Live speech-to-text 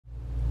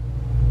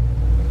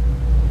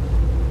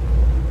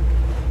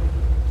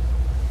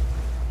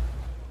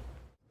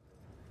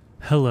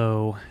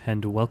Hello,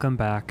 and welcome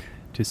back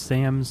to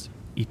Sam's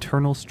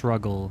eternal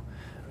struggle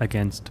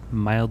against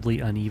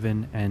mildly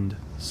uneven and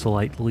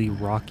slightly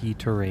rocky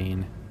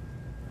terrain.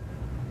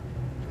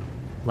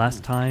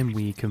 Last time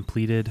we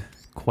completed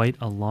quite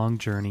a long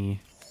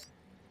journey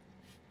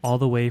all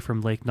the way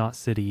from Lake Knot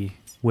City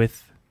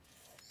with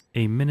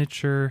a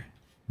miniature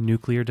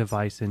nuclear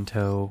device in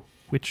tow,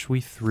 which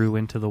we threw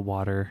into the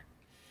water,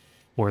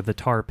 or the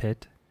tar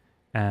pit,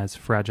 as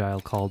Fragile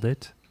called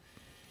it.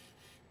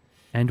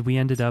 And we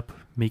ended up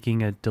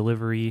making a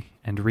delivery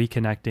and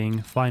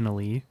reconnecting,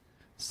 finally,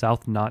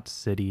 South Knot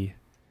City.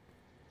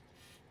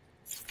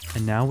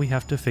 And now we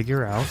have to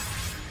figure out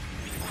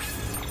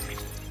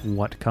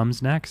what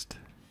comes next.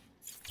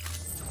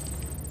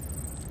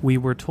 We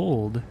were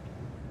told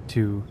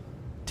to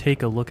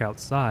take a look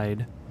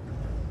outside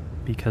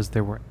because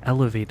there were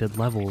elevated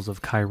levels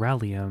of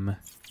chiralium.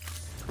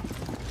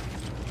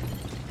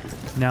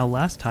 Now,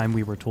 last time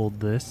we were told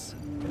this,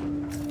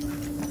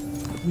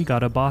 we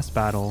got a boss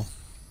battle.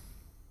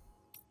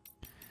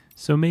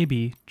 So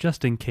maybe,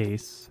 just in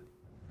case,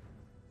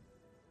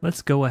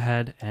 let's go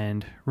ahead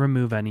and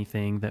remove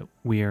anything that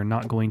we are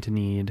not going to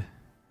need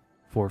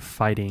for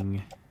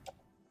fighting.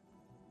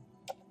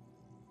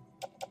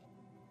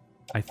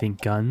 I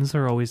think guns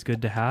are always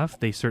good to have.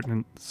 They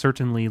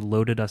certainly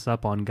loaded us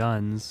up on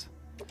guns,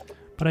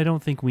 but I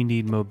don't think we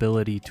need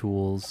mobility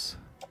tools.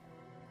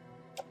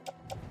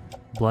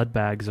 Blood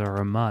bags are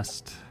a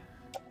must.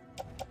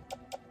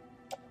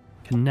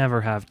 Can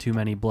never have too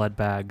many blood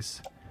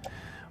bags.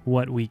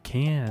 What we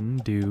can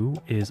do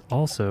is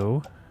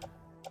also,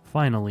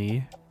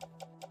 finally,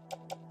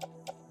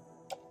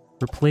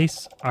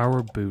 replace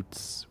our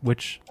boots,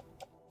 which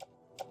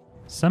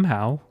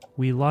somehow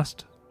we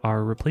lost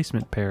our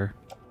replacement pair.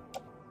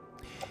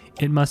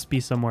 It must be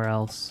somewhere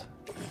else,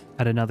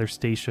 at another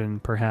station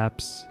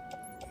perhaps.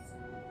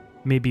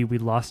 Maybe we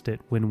lost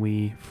it when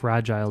we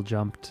Fragile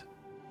jumped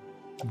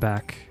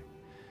back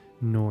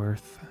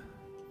north.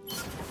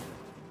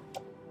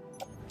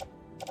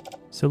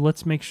 So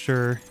let's make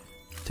sure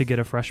to get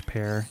a fresh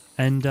pair,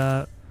 and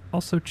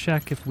also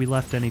check if we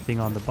left anything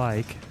on the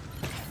bike.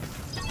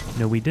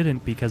 No, we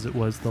didn't, because it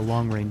was the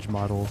long-range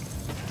model.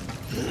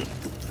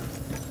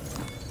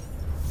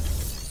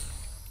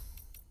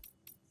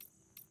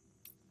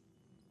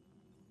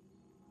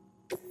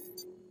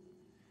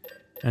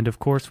 And of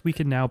course, we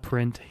can now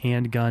print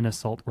handgun,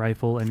 assault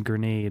rifle, and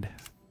grenade.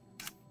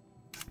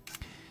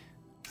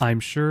 I'm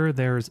sure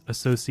there's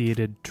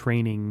associated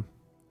training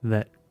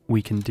that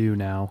we can do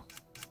now.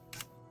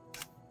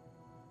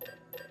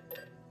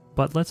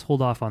 But let's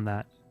hold off on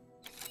that.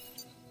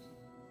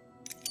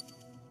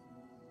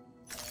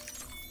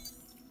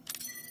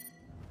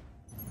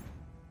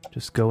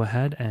 Just go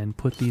ahead and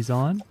put these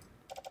on.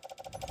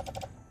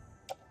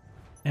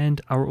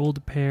 And our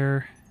old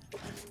pair,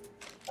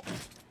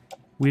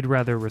 we'd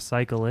rather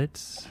recycle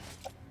it.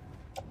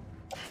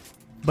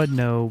 But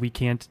no, we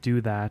can't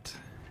do that.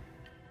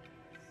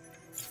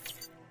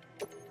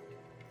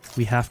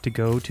 We have to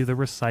go to the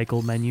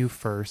recycle menu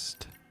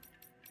first,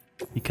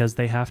 because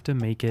they have to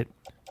make it.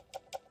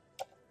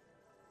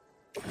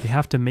 They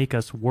have to make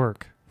us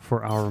work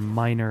for our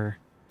minor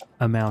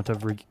amount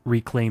of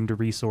reclaimed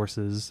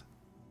resources.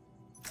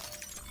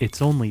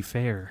 It's only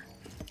fair.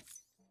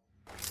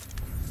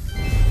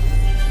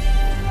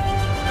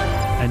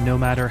 And no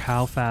matter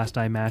how fast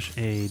I mash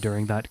A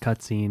during that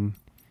cutscene,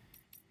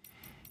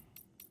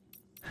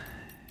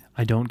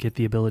 I don't get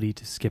the ability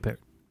to skip it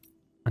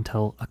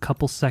until a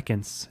couple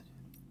seconds.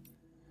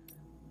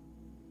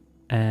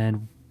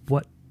 And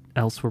what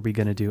else were we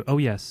gonna do? Oh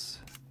yes,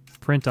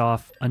 print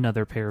off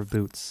another pair of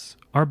boots.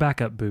 Our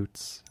backup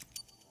boots.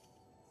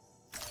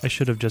 I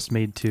should have just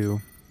made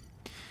two,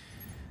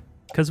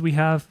 because we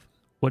have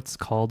what's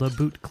called a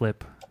boot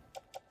clip.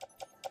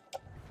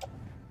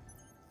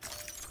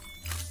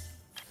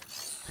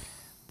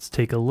 Let's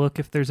take a look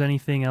if there's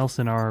anything else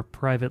in our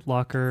private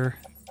locker.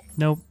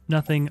 Nope,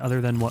 nothing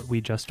other than what we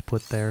just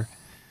put there.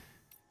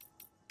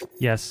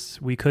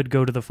 Yes, we could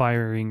go to the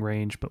firing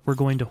range, but we're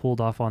going to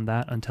hold off on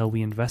that until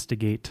we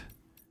investigate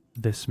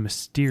this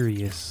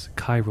mysterious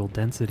chiral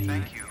density.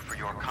 Thank you for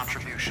your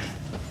contribution.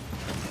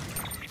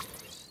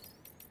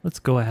 Let's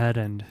go ahead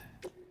and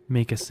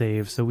make a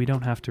save so we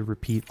don't have to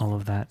repeat all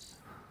of that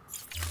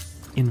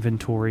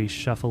inventory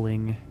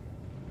shuffling.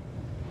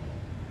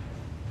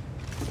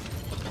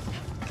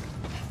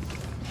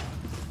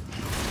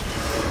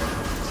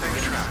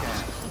 Safe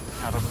travels.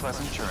 Have a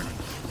pleasant journey.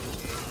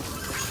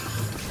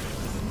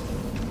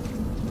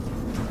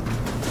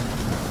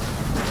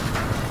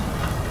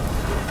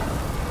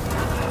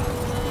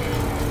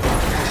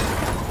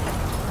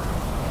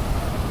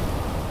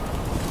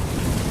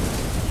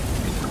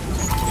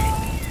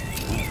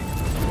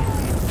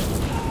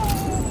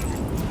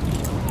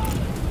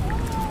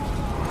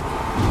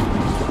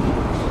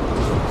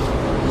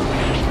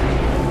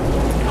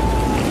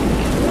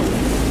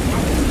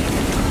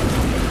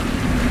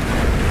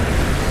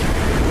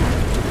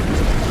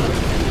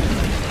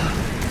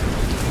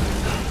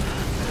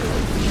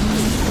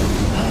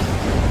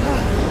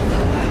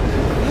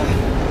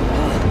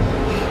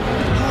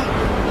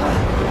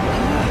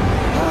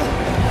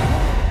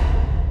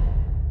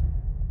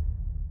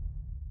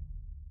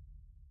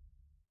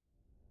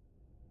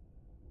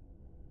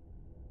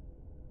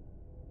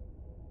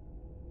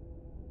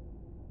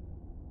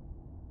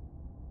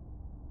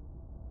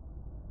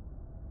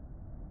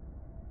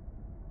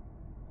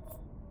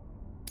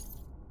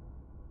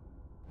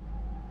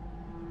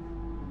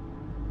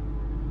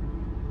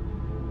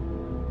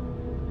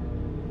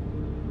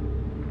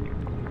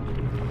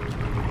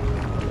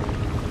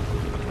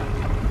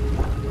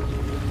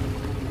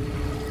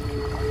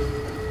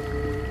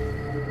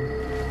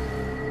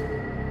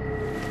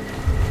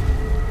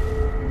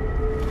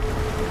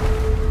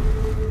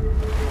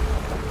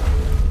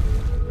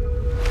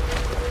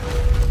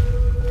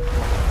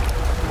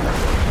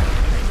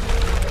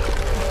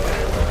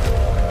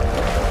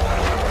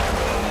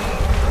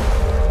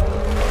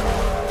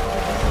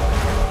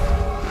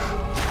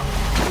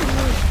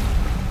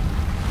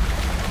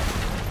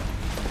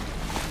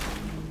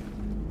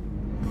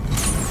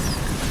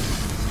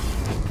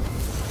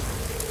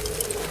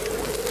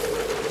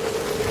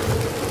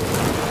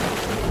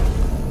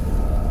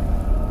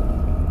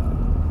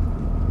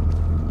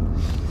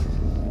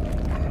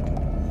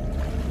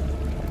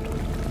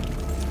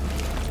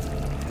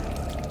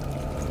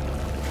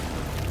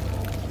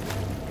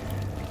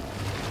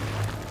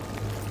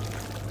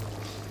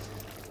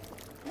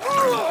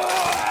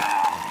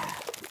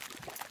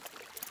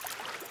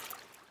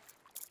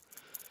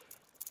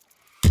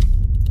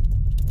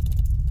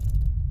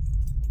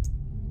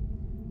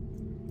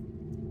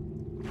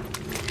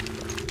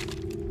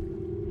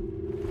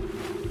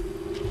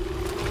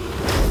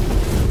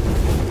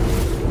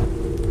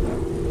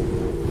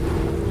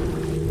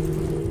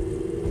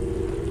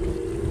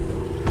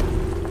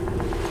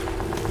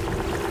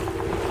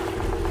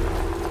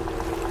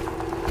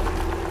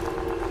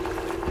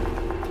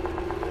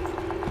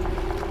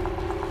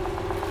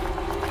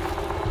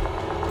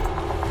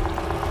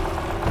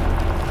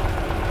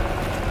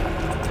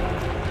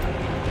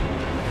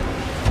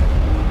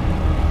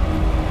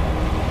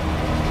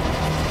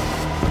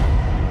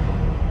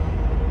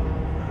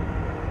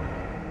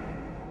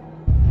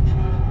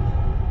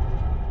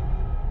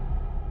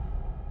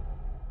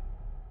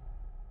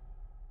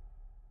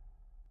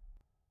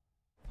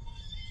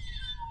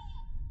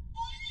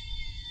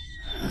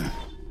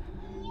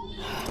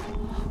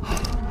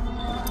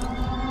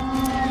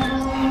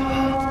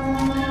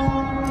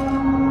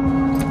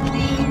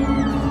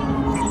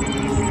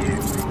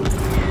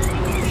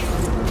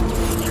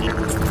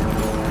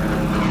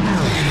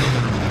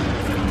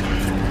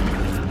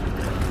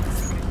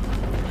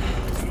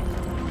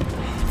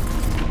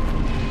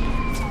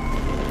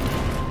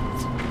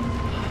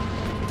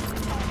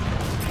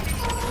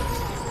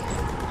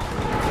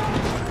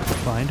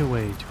 find a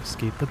way to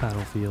escape the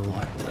battlefield.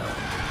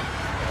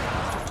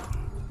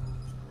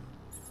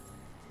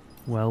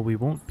 Well, we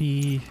won't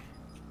be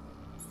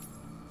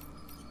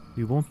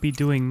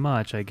doing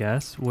much, I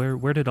guess.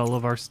 Where did all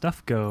of our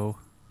stuff go?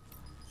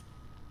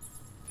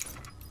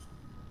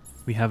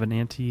 We have an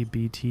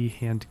anti-BT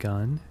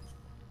handgun.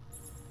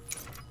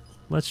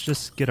 Let's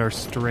just get our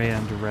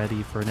strand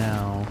ready for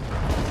now.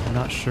 I'm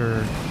not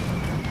sure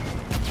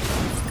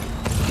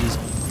these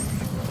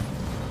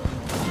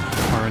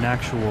are an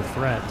actual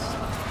threat.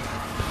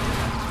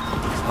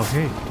 Oh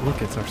hey,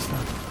 look, it's our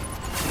stuff.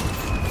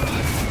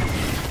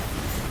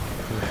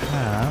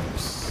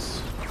 Perhaps...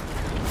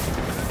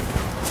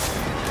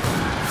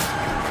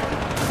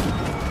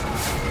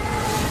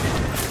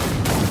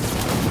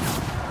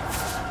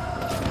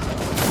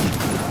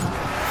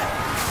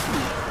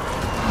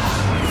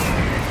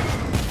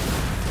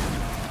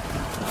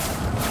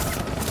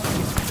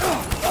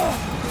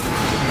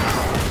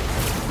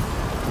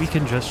 we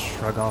can just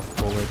shrug off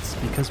bullets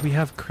because we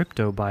have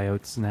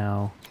cryptobiotes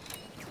now.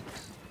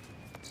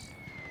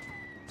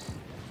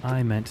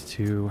 I meant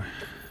to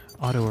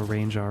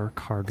auto-arrange our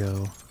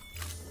cargo.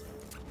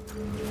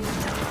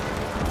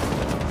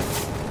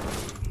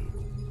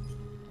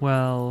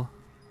 Well,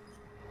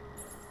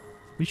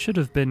 we should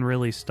have been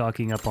really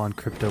stocking up on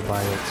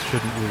cryptobiotes,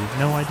 shouldn't we?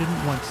 No, I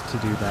didn't want to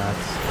do that,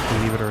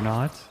 believe it or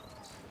not.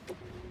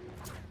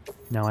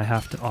 Now I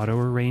have to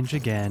auto-arrange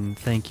again.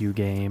 Thank you,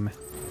 game.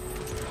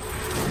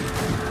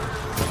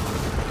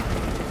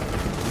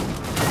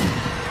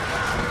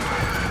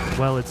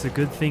 Well, it's a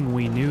good thing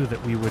we knew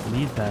that we would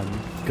need them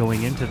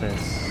going into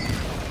this.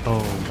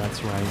 Oh,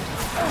 that's right.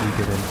 We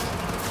didn't.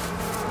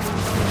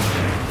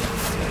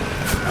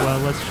 Well,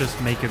 let's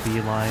just make a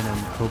beeline and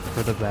hope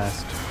for the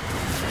best.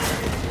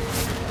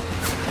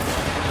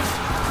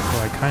 So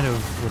I kind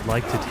of would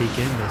like to take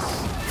in this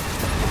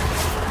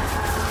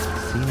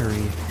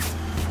scenery.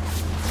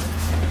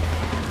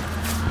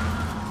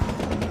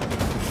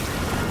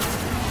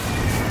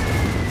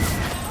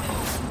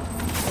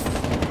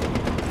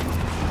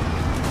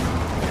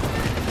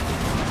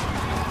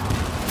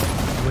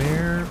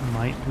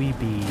 Might we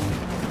be?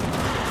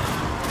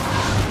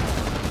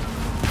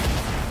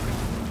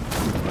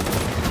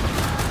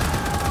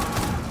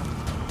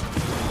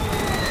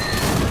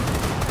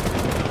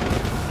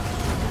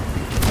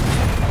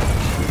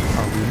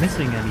 Are we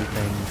missing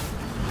anything?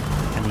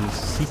 Any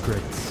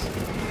secrets?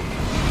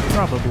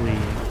 Probably.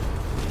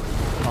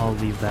 I'll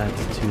leave that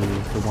to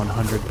the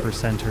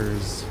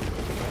 100%ers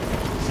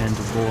and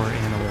lore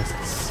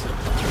analysts.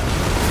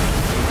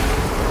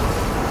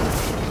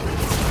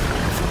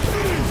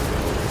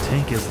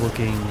 Tank is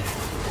looking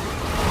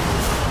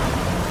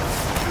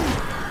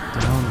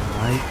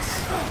downright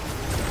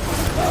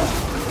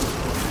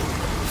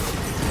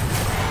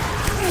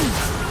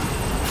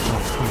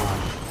oh, come on.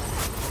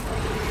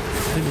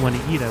 I didn't want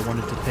to eat, I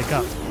wanted to pick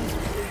up.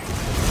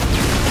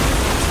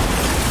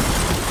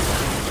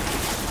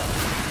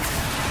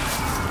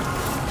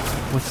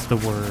 What's the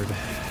word?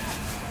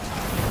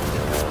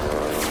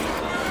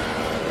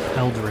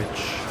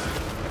 Eldritch.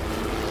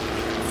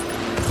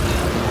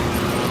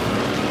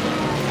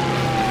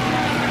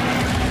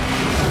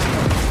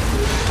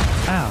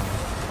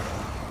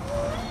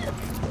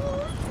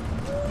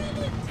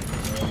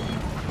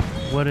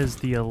 What is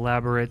the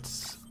elaborate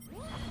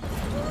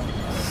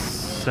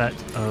set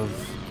of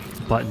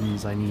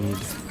buttons I need?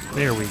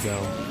 There we go.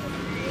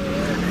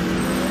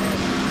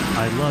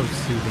 I love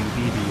soothing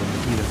BB in the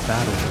heat of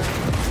battle.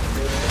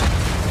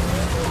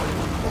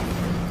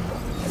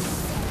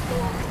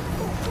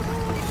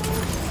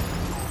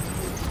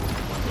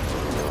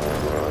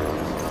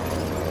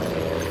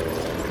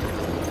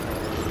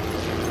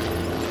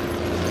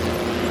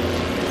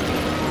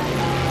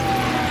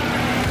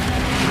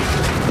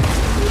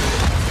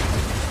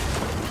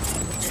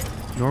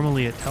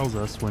 Normally it tells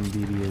us when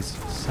BB is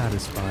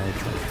satisfied,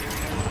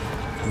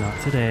 but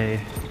not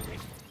today.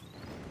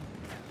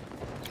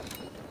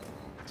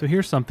 So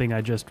here's something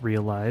I just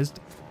realized.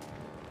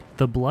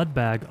 The blood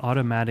bag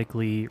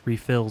automatically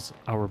refills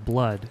our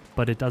blood,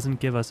 but it doesn't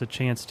give us a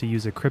chance to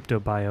use a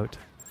cryptobiote.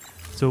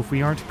 So if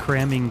we aren't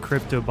cramming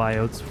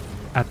cryptobiotes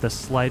at the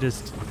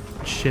slightest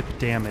chip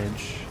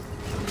damage,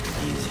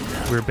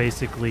 we're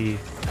basically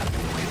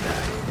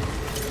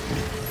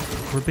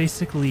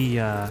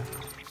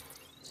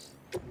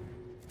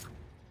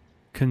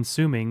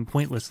consuming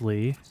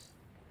pointlessly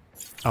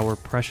our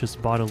precious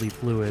bodily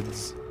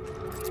fluids.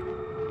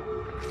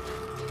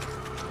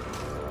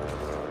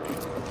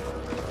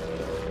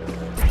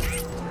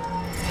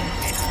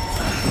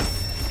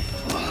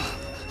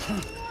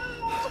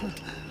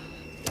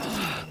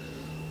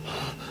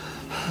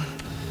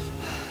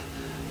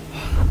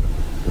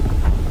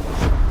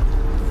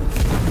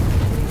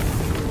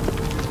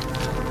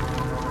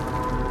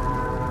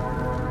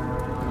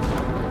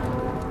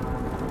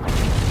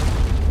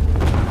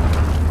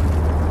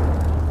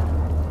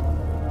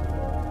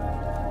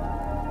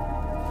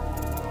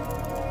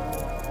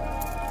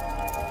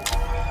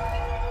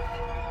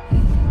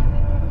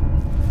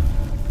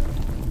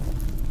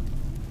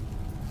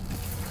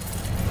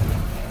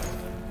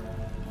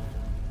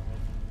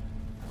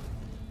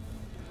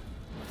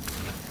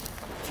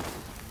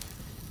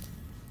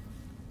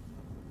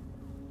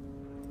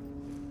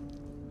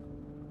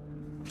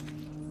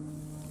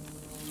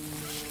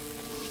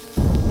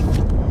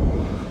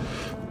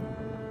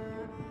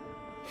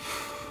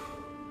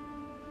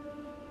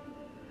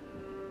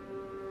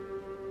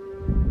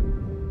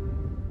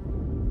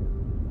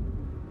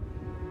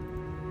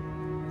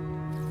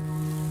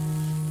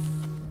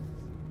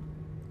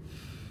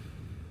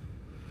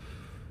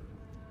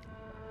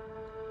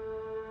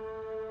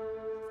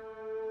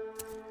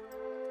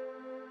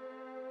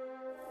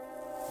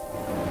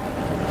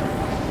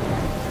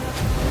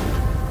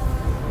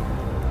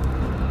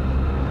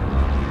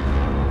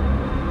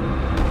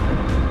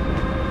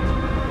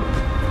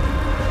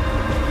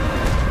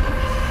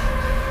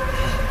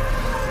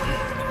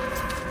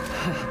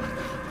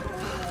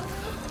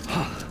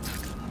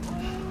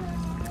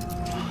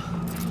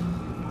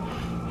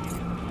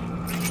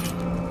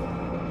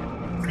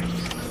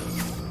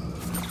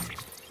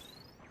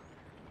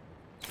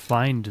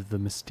 find the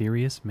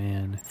mysterious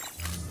man.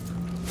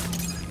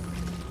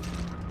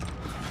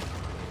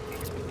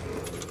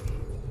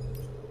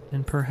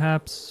 And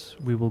perhaps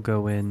we will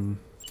go in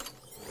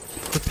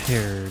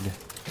prepared.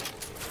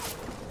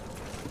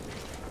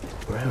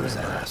 Where was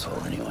that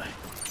asshole anyway?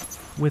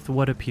 With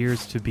what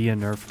appears to be a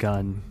Nerf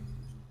gun.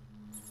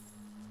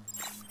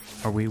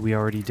 Or we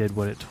already did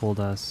what it told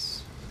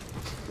us.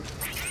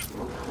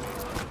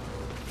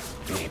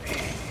 Maybe.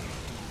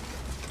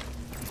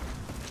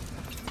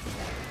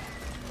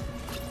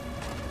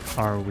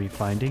 Are we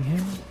finding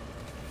him?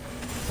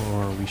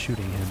 Or are we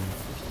shooting him?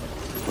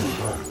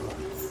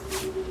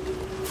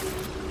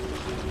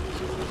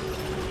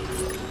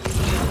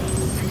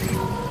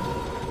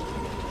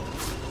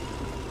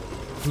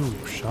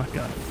 Ooh,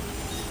 shotgun.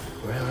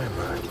 Where am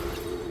I?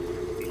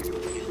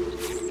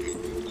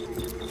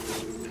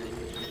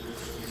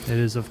 It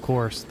is, of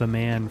course, the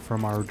man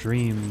from our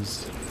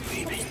dreams.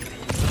 Maybe.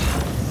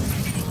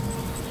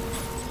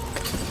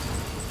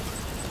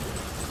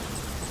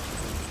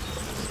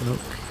 Nope.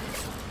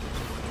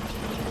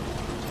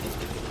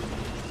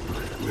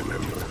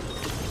 Remember.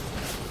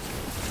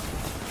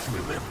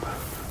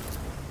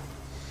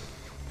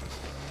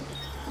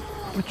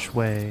 Which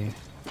way?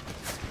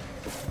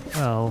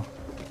 Well,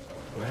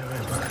 Where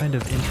am I'm kind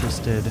of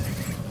interested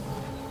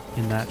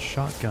in that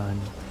shotgun.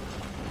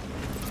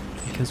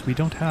 Because we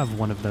don't have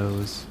one of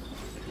those.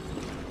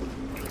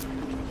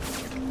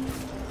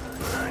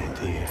 I?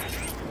 Dear.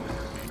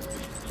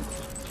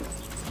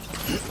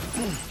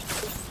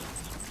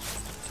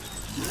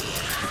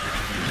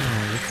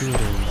 Oh, look who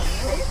it is.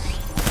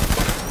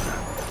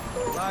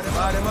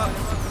 Light him up.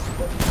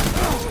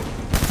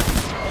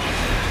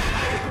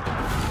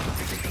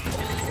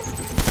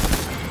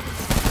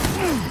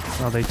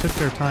 Well, they took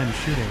their time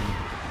shooting.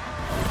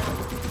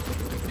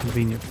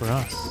 Convenient for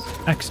us.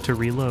 X to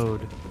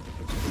reload.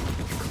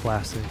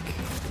 Classic.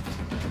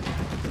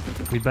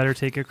 We'd better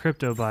take a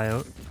crypto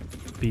biote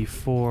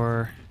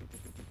before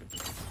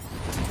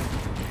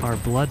our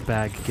blood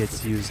bag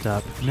gets used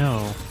up.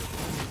 No.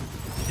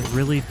 It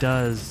really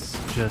does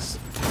just...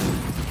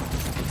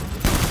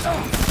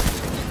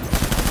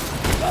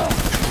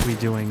 What are we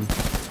doing?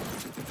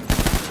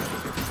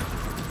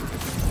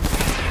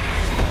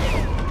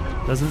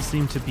 Doesn't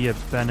seem to be a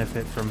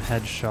benefit from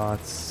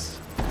headshots.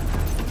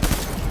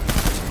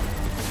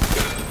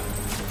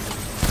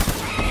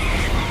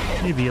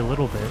 Maybe a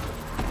little bit.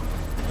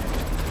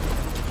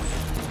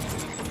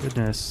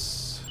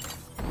 Goodness.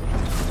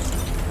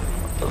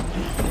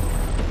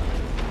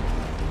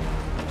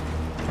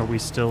 Are we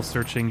still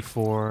searching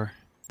for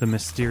the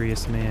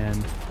mysterious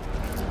man?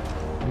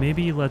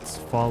 Maybe let's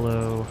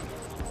follow...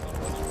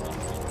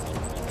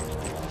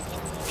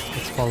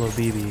 Let's follow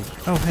BB.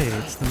 Oh hey,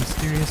 it's the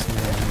mysterious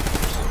man.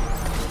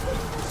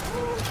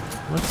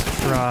 Let's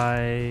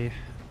try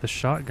the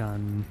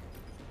shotgun.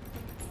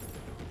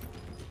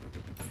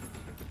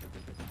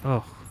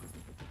 Oh.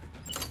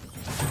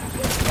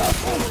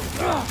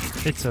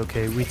 It's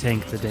okay, we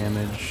tank the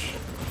damage.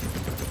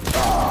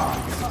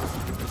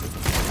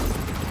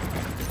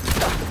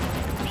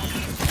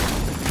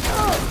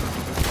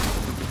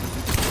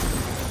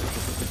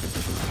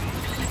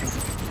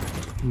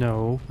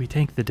 No, we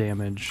tank the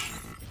damage.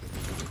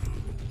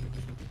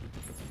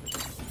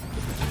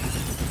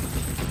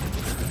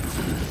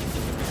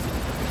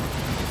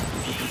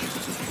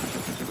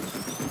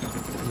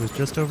 It was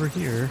just over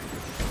here.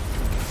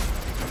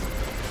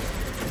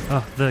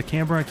 Oh, the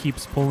camera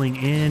keeps pulling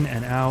in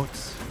and out.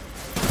 Is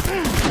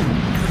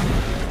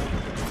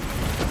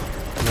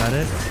that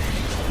it?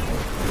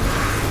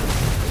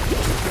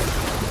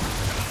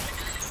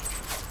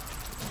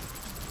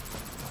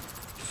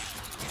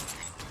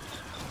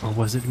 Or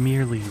was it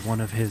merely one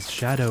of his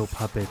shadow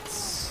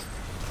puppets?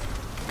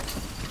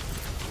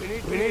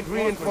 We need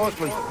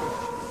reinforcements.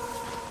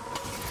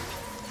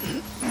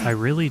 I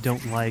really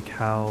don't like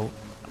how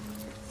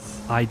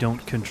I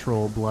don't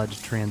control blood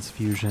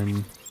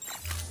transfusion.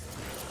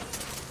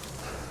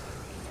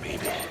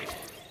 Maybe.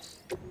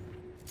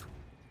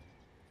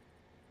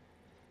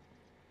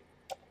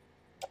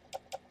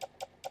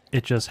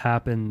 It just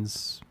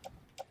happens.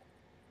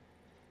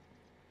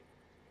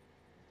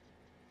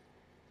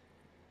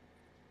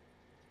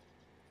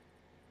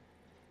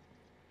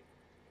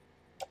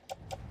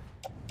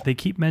 They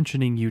keep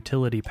mentioning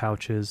utility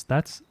pouches.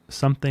 That's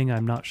something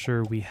I'm not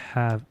sure we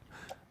have.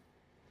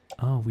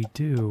 Oh, we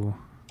do.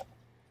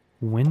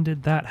 When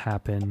did that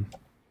happen?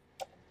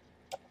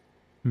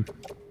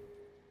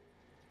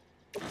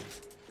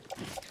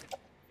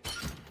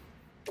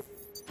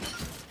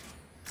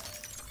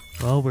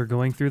 Well, we're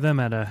going through them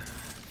at a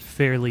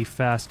fairly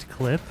fast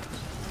clip.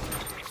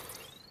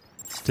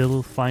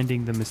 Still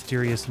finding the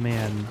mysterious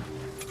man.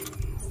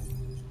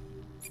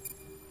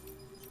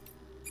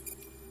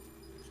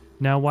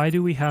 Now, why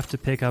do we have to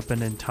pick up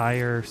an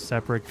entire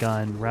separate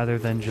gun rather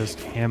than just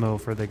ammo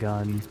for the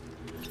gun?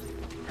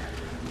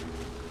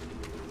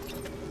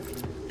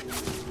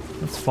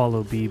 Let's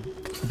follow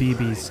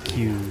BB's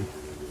cue,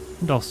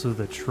 and also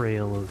the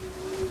trail of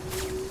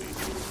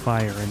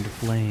fire and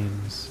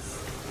flames.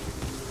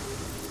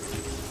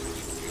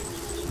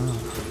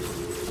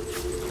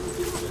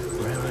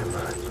 Where am I?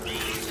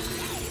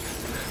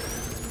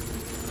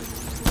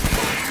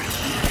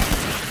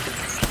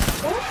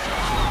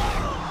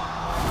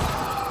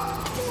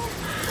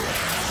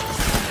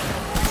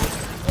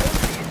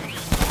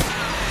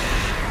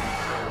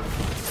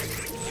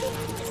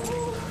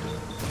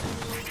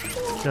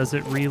 Does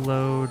it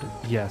reload?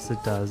 Yes,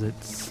 it does.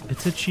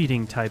 It's a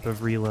cheating type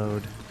of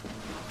reload.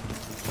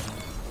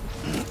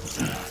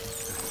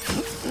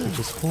 So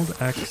just hold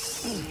X.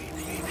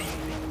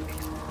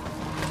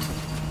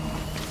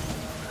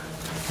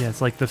 Yeah,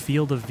 it's like the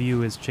field of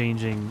view is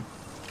changing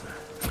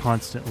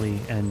constantly,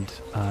 and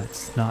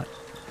it's not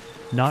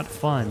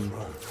fun.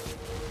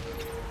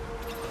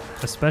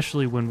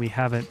 Especially when we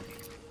haven't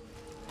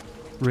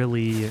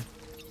really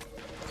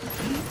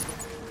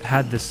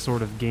had this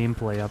sort of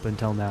gameplay up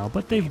until now,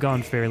 but they've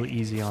gone fairly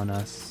easy on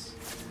us,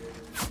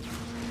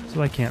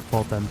 so I can't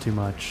fault them too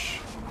much.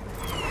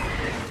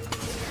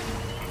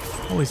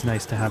 Always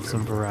nice to have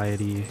some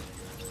variety.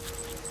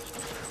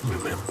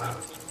 Remember.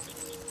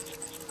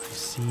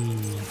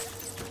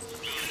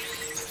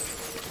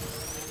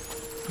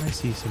 I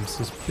see some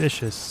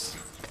suspicious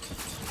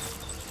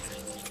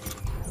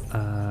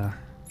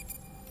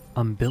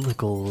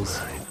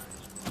umbilicals.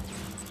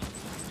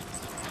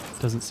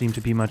 Doesn't seem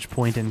to be much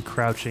point in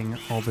crouching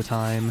all the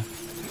time.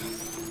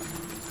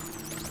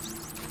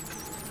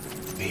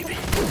 Baby.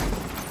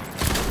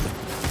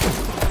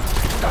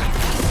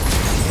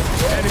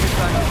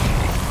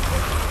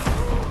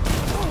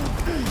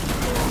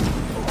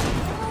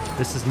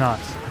 This is not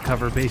a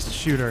cover-based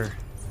shooter.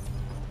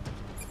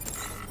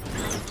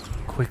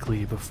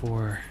 Quickly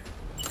before...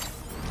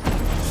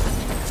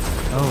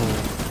 Oh.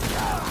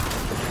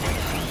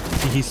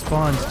 See, he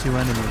spawned 2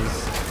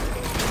 enemies.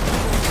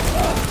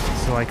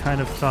 So I kind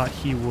of thought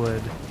he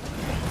would.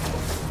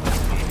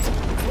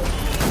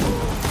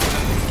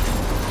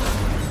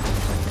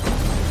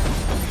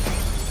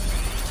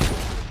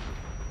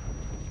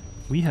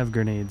 We have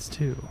grenades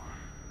too.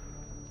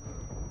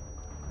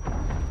 But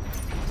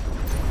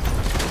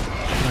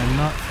I'm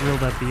not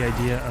thrilled at the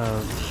idea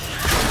of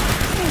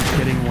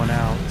getting one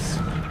out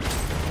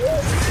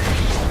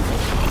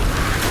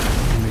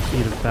in the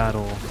heat of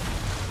battle.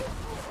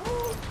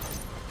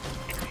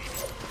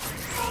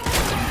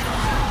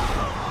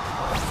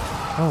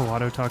 Oh,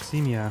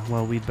 autotoxemia.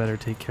 Well, we'd better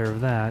take care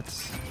of that.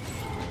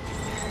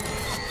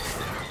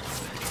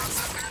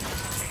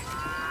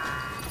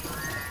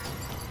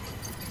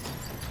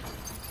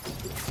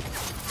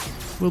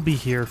 We'll be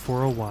here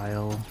for a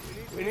while.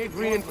 We need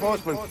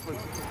reinforcements.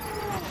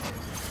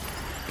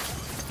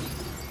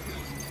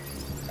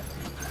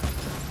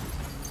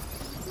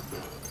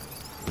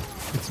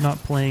 It's not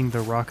playing the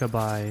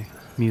rockabye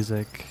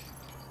music.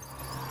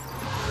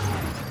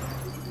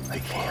 I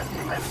can't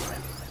remember.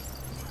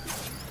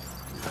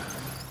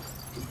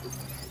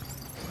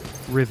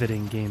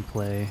 Riveting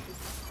gameplay.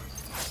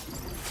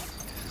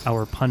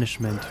 Our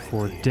punishment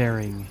for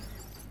daring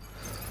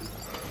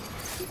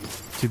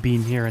to be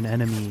near an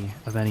enemy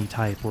of any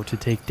type or to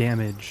take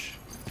damage.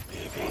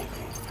 Baby.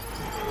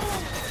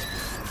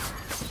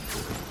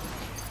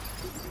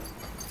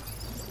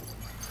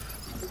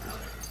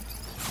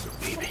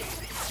 Baby.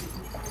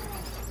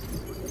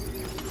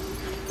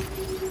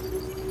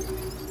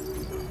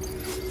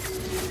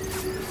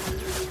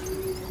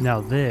 Now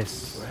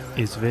this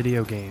is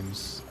video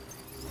games.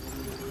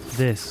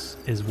 This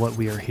is what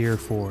we are here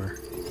for.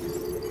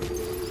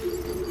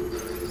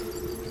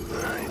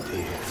 My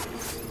dear.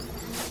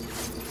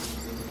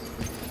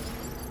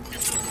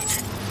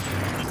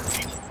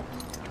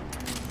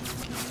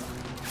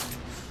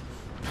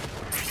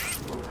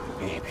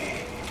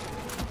 Baby.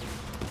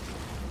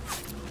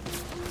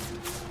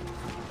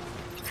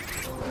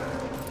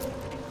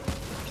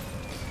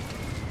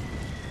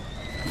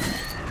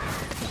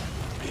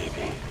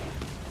 Baby.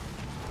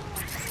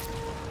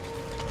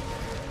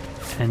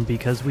 And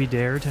because we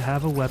dare to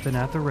have a weapon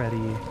at the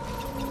ready,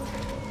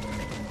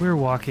 we're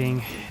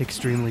walking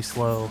extremely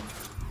slow.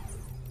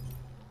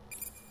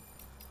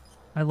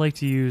 I like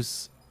to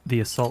use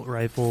the assault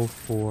rifle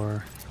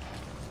for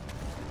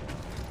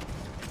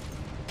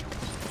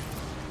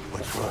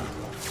What's wrong?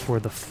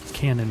 the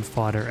cannon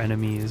fodder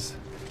enemies.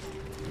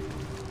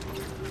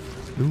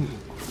 Ooh,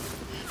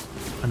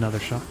 another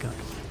shotgun.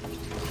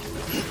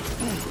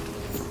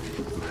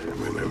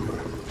 Remember.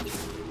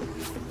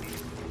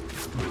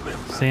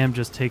 Sam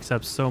just takes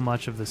up so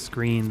much of the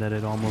screen that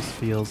it almost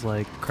feels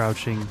like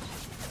crouching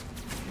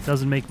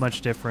doesn't make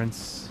much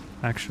difference,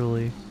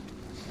 actually.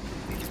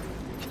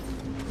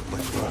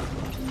 What's wrong?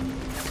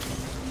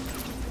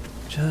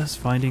 Just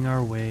finding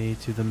our way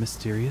to the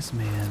mysterious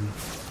man.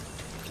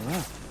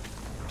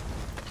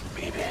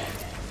 Baby.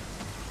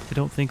 I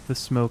don't think the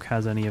smoke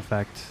has any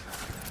effect.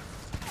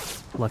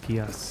 Lucky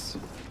us.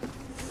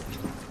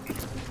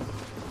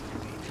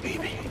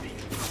 Baby.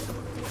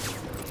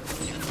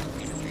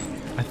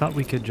 I thought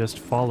we could just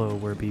follow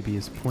where BB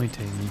is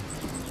pointing.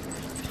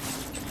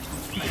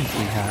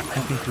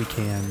 I think we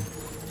can.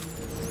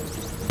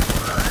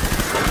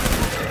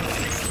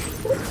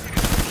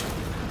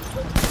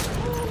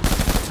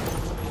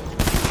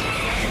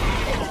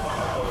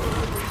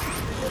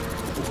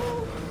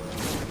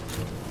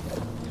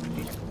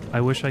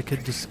 I wish I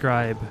could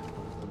describe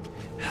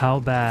how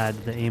bad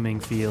the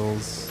aiming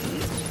feels.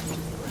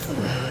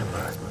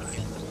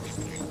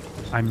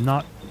 I'm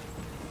not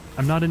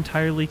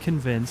entirely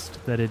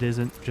convinced that it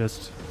isn't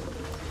just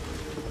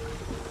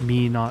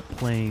me not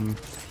playing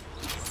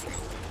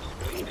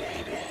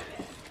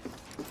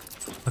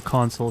a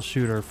console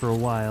shooter for a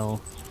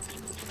while.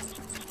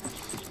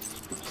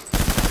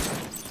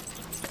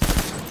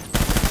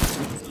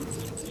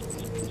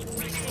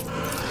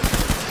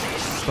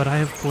 But I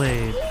have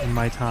played in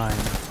my time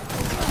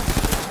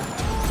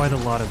quite a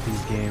lot of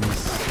these games.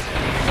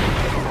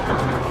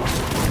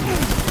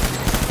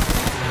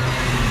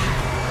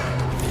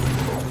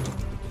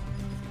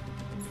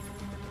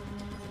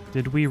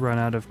 Did we run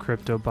out of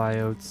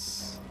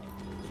cryptobiotes?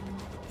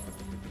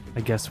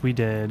 I guess we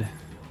did.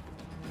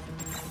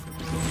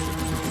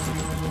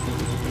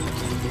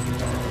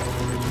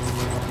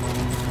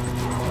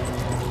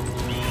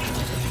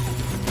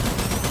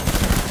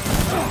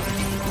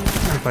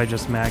 If I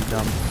just mag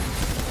them.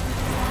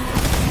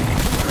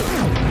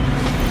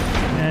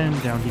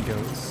 And down he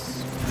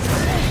goes.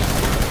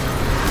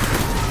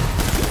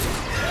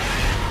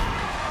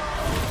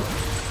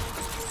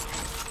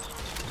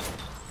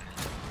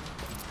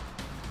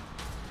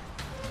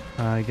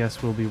 I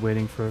guess we'll be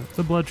waiting for...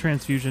 The blood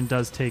transfusion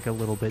does take a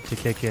little bit to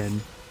kick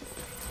in.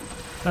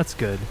 That's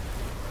good.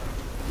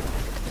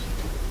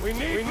 We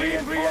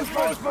need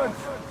reinforcements!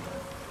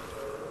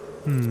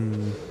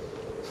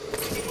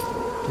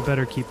 We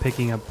better keep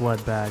picking up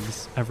blood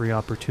bags every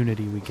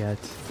opportunity we get.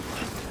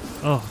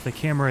 Oh, the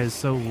camera is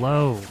so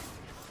low.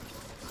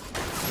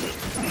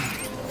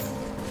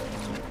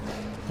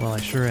 Well, I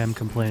sure am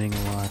complaining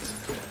a lot.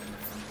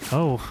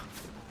 Oh.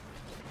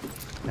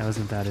 That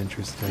wasn't that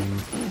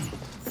interesting.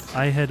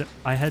 I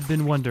had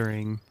been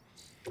wondering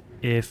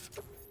if...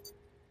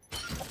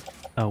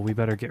 Oh, we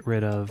better get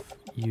rid of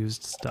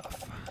used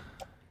stuff.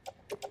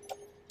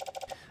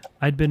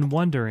 I'd been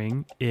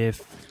wondering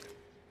if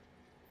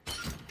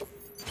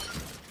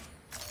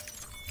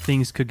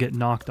things could get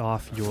knocked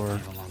off your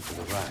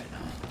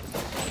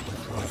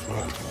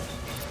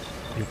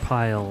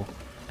pile,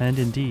 and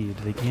indeed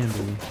they can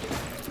be.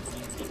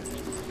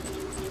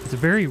 It's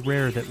very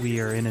rare that we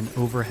are in an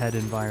overhead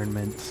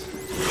environment.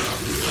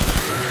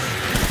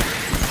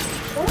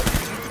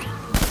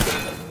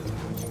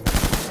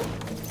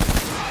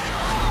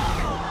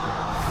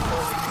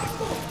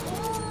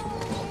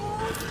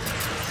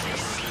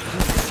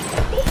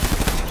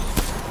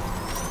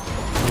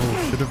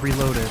 Oh, should have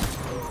reloaded.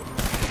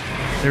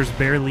 There's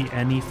barely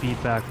any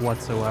feedback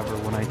whatsoever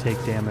when I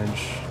take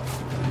damage.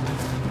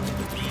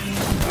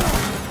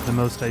 The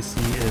most I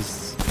see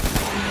is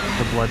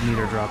the blood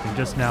meter dropping.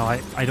 Just now, I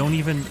didn't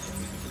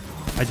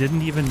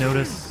even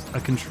notice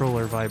a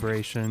controller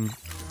vibration,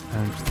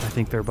 and I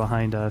think they're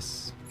behind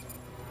us.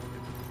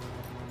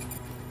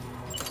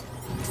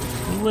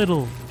 A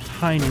little,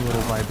 tiny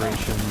little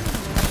vibration.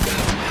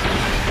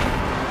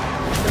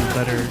 We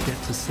better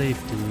get to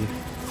safety.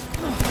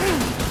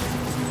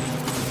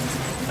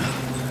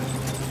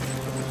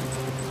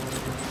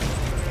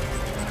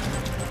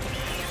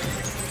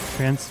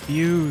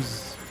 Transfuse.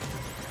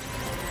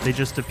 They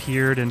just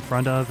appeared in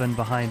front of and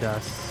behind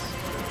us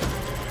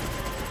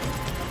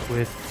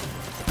with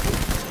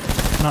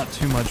not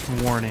too much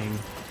warning.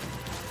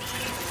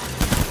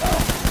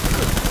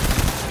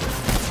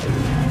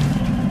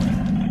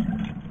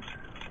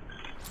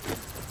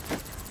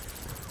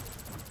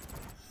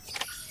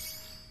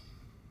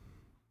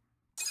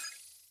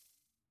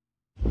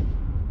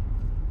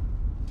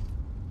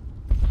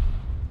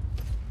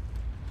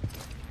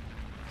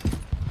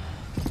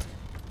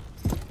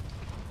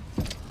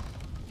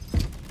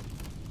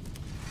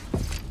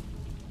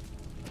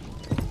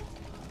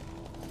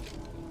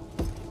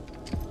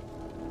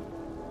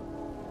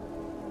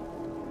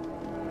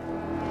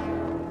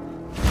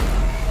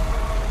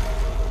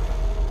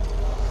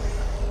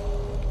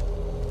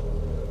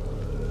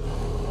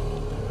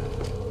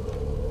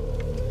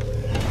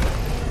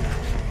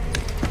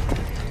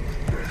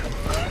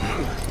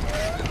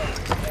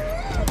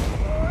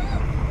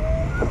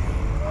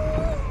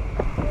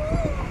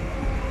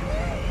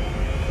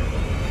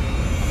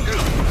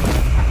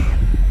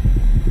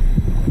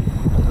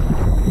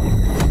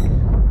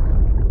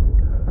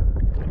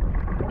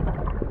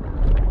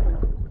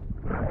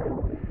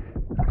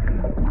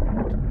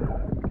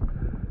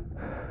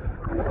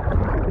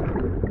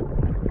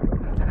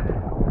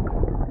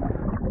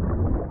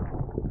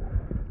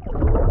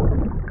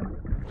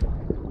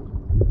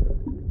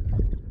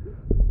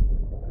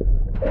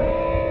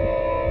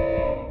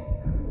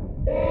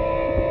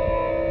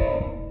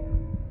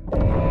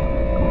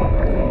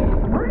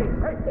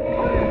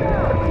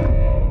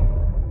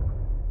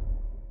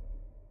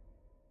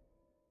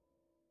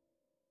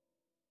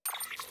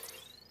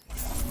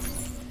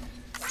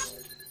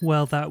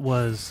 Well, that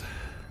was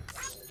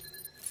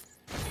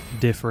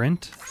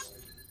different.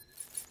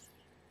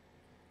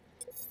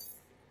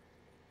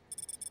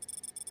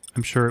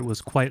 I'm sure it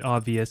was quite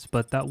obvious,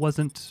 but that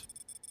wasn't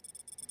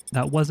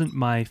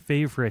my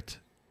favorite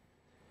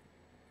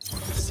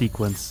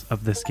sequence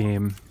of this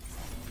game.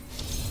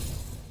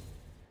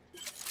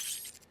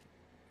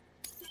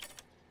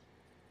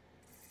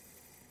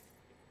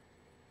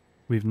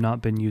 We've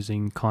not been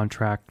using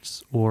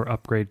contracts or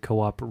upgrade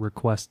co-op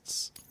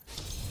requests.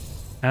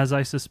 As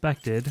I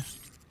suspected,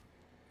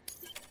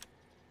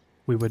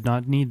 we would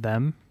not need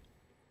them.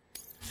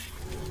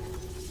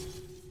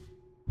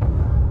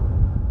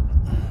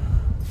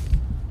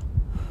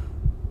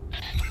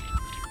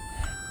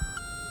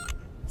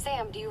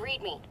 Sam, do you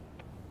read me?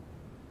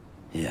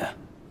 Yeah.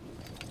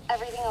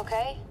 Everything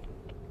okay?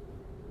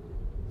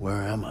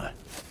 Where am I?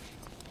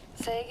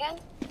 Say again?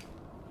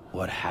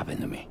 What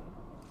happened to me?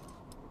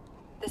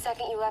 The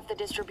second you left the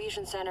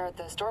distribution center,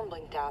 the storm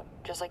blinked out,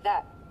 just like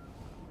that.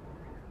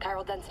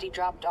 Chiral density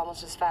dropped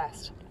almost as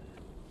fast.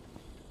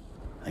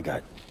 I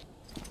got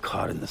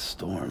caught in the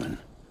storm and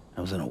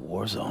I was in a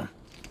war zone.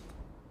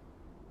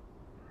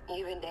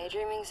 You been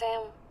daydreaming,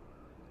 Sam?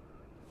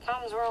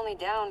 Comms were only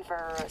down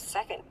for a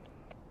second.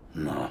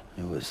 No,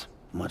 it was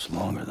much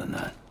longer than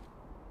that.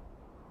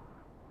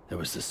 There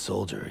was this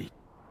soldier. He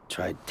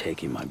tried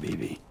taking my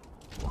BB.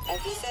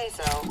 If you say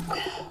so.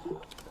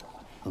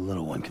 The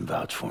little one can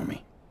vouch for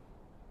me.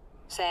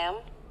 Sam?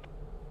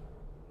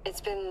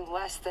 It's been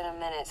less than a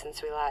minute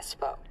since we last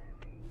spoke.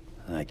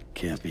 That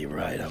can't be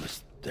right. I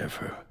was there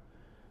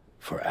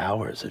for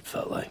hours, it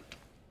felt like.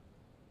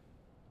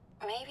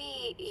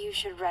 Maybe you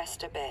should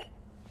rest a bit.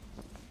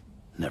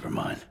 Never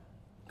mind.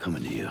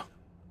 Coming to you.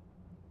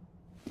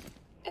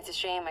 It's a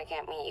shame I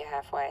can't meet you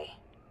halfway.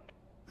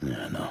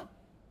 Yeah, I know.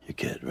 Your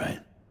kid,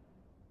 right?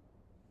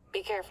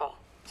 Be careful,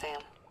 Sam.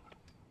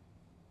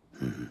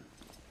 Mm-hmm.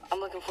 I'm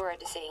looking forward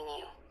to seeing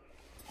you.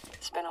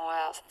 It's been a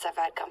while since I've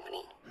had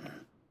company.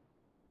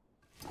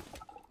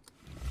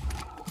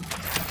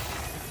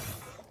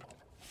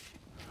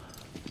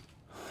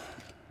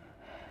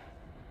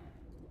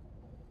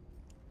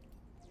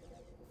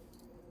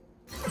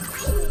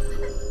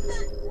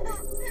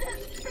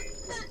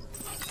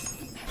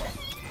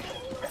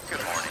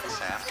 Good morning,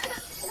 Sam.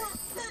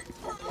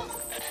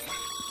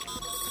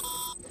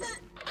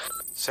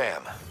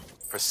 Sam,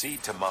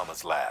 proceed to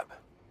Mama's lab.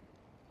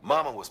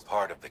 Mama was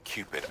part of the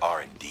Cupid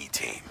R&D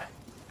team.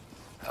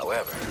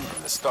 However,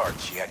 from the start,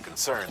 she had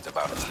concerns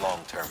about its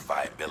long-term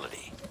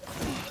viability.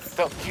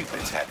 Felt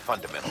Cupids had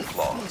fundamental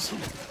flaws,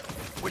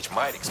 which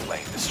might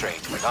explain the strange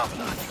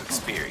phenomenon you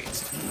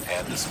experienced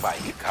and the spike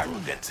in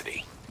chiral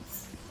density.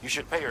 You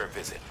should pay her a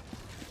visit.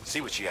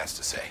 See what she has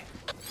to say.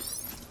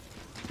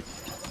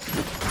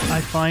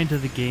 I find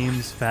the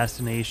game's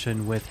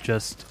fascination with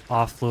just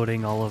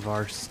offloading all of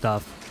our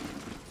stuff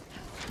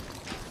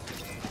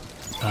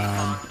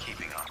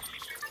Keeping up.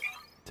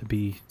 to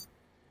be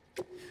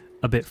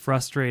a bit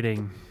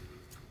frustrating.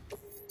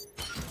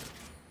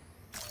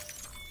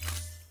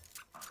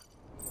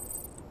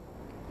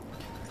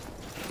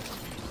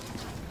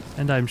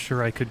 And I'm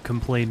sure I could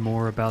complain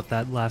more about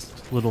that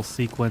last little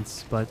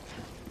sequence, but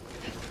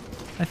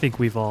I think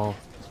we've all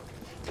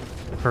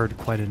heard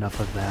quite enough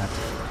of that.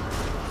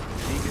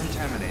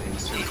 Decontaminating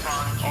suit.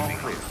 All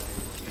clear.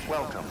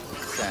 Welcome,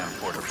 Sam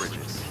Porter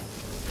Bridges.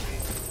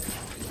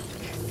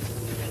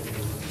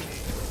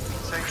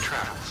 Safe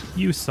travels.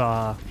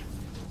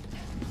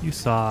 You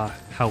saw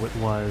how it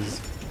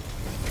was.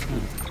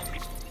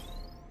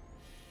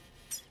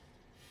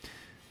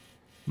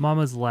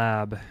 Mama's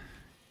lab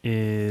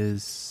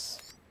is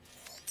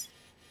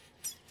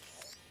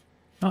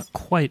not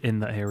quite in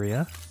the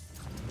area.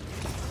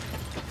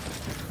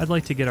 I'd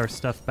like to get our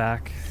stuff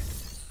back.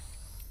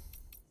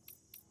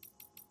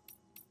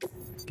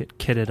 Get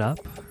kitted up.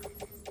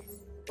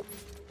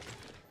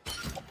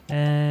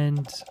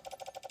 And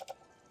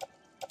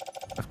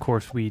of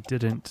course we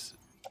didn't.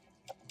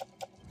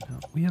 No,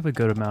 we have a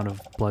good amount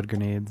of blood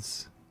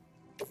grenades.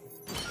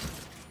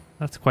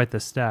 That's quite the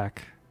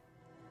stack.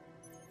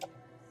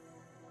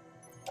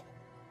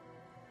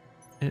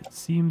 It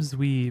seems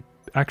we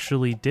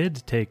actually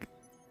did take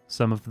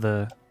some of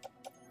the...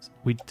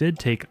 We did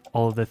take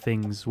all of the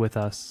things with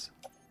us.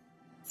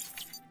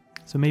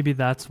 So maybe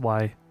that's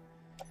why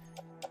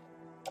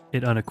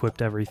it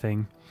unequipped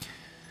everything.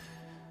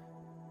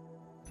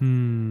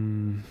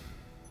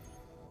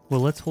 Well,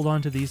 let's hold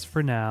on to these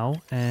for now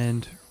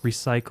and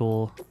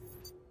recycle,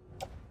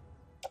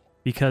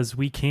 because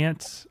we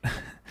can't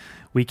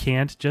we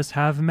can't just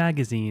have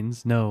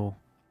magazines. No.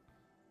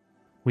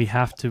 We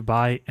have to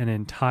buy an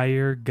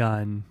entire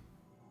gun.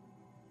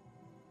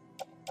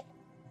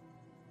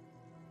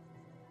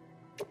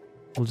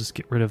 We'll just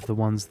get rid of the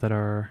ones that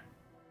are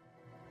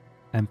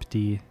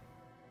empty.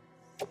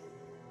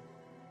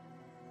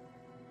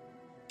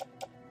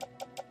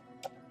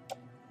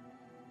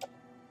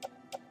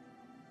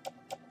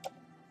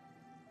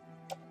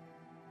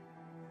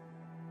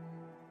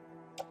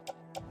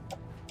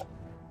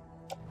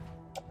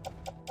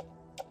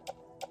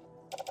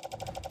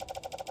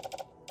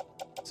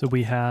 So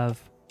we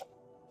have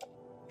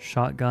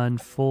shotgun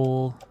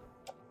full,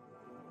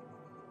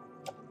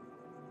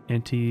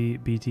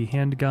 anti-BT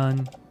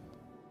handgun,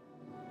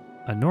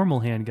 a normal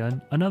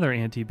handgun, another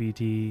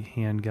anti-BT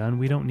handgun.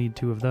 We don't need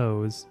two of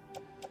those.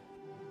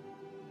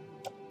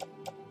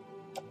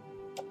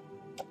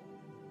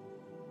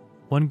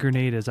 One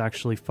grenade is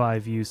actually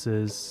 5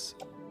 uses.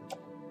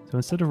 So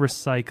instead of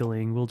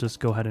recycling, we'll just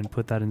go ahead and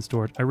put that in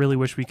storage. I really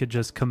wish we could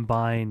just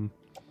combine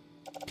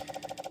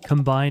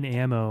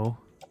ammo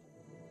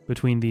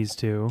between these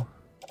two.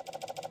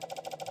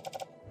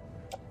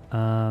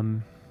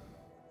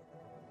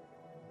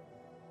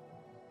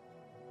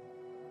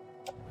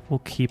 We'll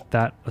keep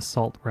that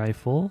assault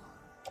rifle.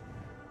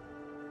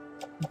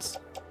 It's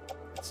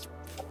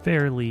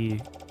fairly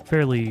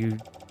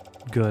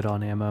good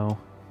on ammo.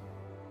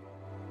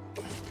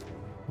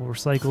 We'll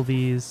recycle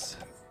these.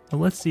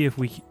 Let's see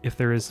if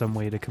there is some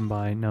way to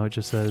combine. No, it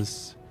just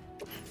says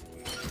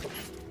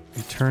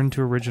return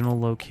to original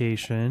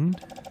location.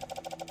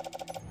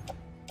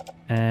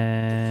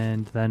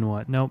 And then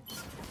what? Nope.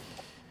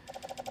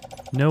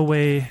 No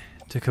way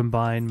to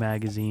combine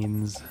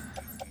magazines.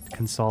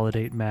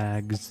 Consolidate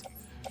mags.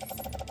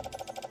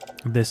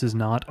 This is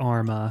not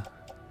Arma.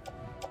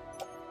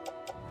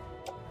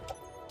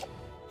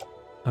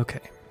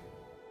 Okay.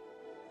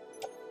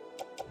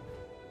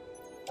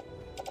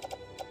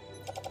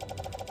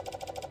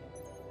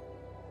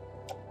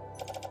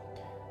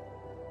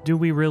 Do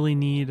we really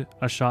need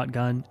a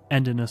shotgun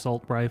and an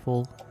assault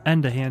rifle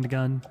and a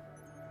handgun?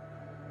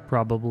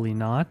 Probably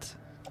not.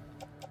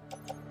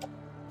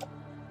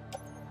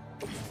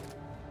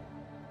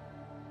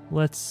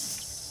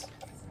 Let's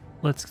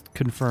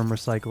confirm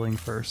recycling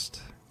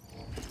first.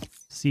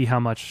 See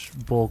how much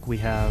bulk we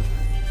have.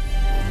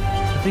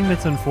 The thing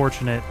that's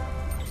unfortunate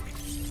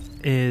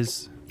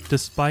is,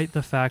 despite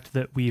the fact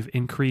that we've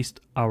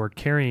increased our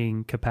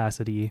carrying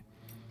capacity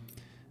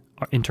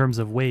in terms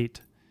of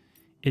weight,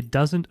 it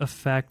doesn't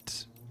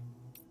affect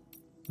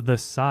the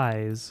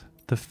size,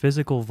 the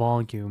physical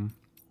volume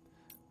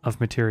of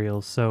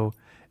materials. So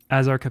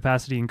as our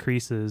capacity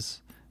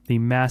increases, the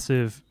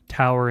massive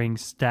towering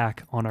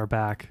stack on our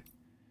back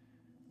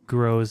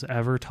grows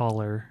ever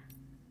taller,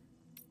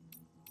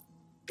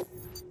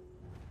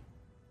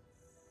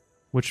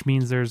 which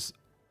means there's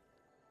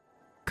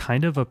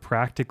kind of a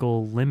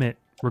practical limit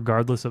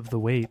regardless of the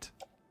weight.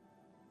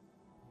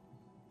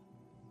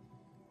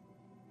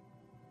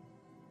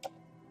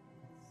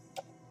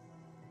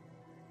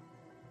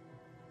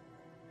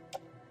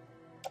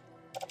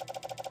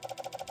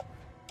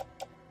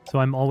 So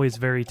I'm always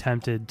very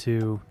tempted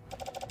to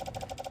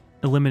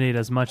eliminate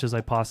as much as I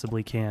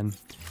possibly can.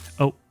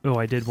 Oh,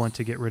 I did want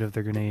to get rid of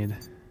the grenade in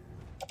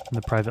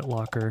the private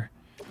locker.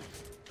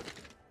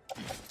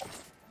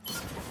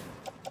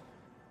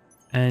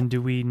 And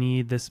do we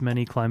need this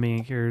many climbing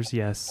anchors?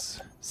 Yes.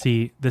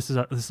 See, this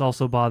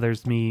also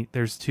bothers me.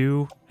 There's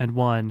 2 and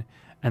 1,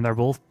 and they're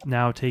both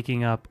now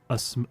taking up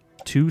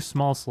 2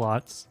 small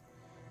slots,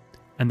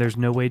 and there's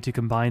no way to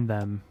combine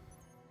them.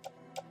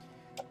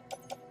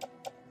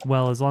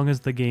 Well, as long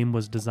as the game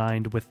was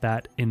designed with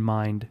that in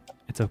mind,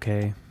 it's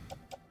okay.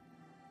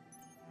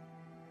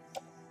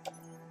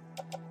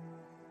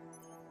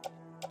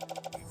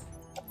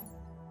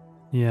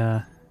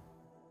 Yeah.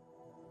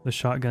 The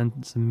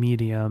shotgun's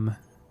medium.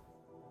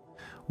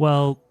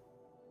 Well,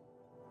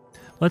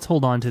 let's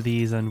hold on to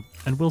these and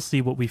we'll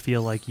see what we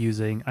feel like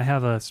using. I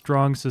have a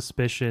strong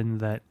suspicion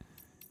that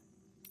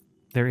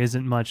there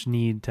isn't much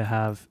need to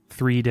have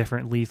 3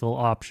 different lethal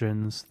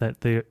options, that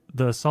the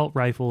assault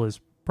rifle is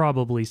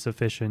probably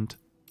sufficient.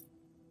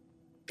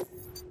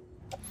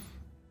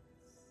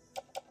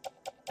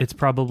 It's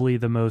probably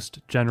the most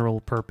general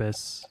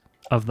purpose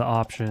of the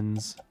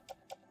options.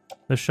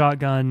 The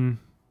shotgun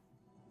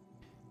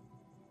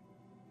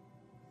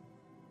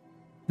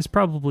is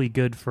probably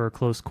good for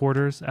close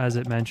quarters, as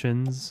it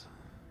mentions.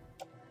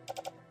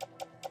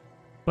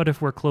 But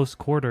if we're close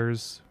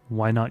quarters,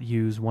 why not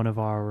use one of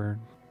our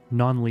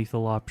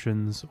non-lethal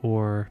options,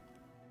 or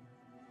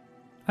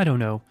I don't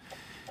know.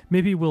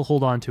 Maybe we'll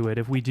hold on to it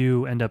if we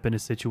do end up in a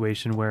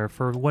situation where,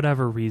 for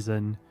whatever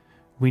reason,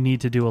 we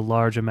need to do a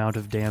large amount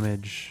of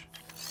damage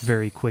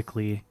very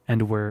quickly,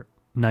 and we're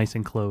nice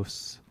and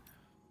close.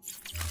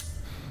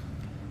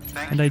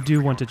 And I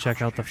do want to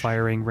check out the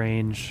firing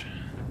range.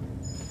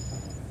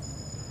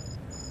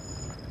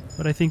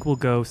 But I think we'll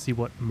go see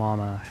what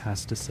Mama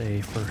has to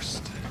say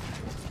first.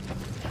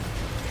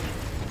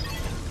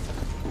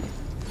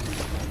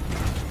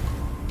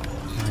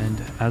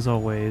 And as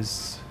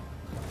always,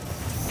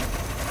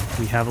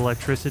 we have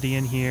electricity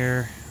in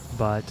here,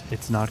 but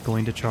it's not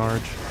going to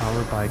charge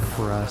our bike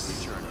for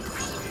us.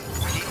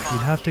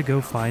 We'd have to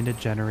go find a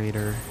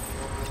generator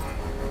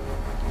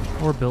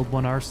or build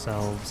one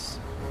ourselves.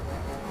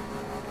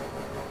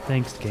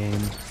 Thanks,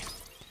 game.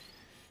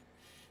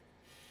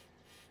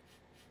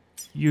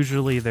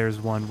 Usually there's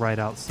one right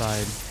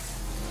outside,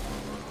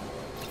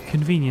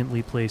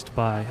 conveniently placed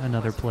by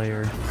another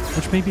player,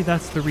 which maybe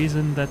that's the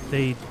reason that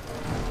they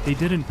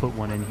didn't put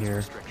one in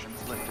here,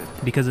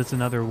 because it's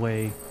another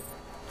way.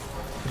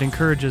 It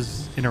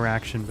encourages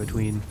interaction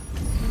between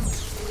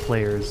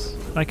players.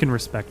 I can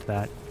respect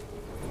that.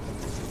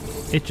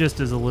 It just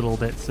is a little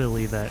bit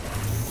silly that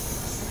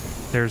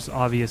there's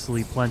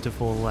obviously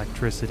plentiful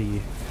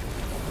electricity.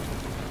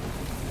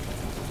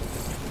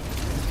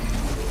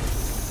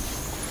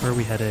 Where are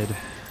we headed?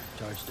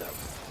 Charged up.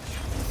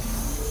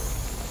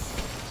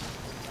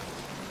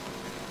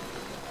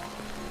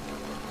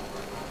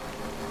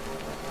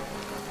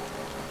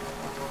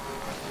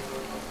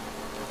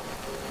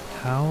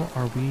 how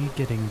are we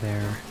getting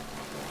there?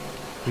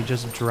 We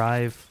just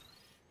drive.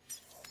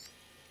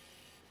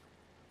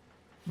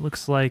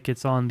 Looks like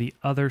it's on the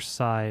other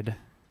side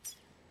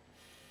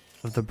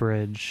of the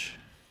bridge.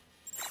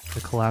 The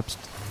collapsed,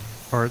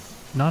 or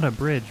not a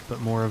bridge, but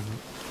more of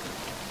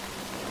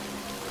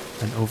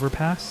an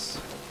overpass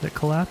that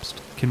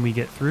collapsed. Can we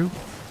get through?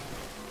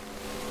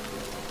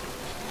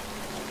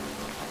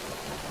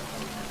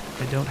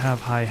 I don't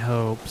have high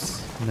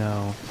hopes.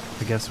 No,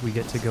 I guess we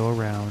get to go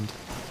around.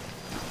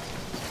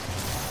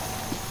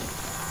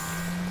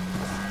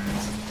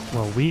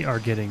 Well, we are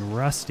getting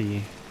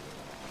rusty.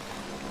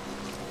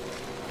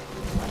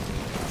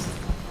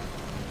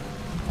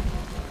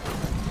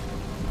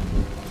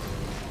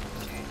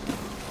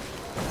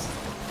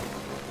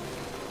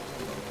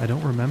 I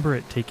don't remember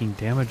it taking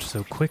damage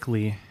so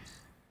quickly.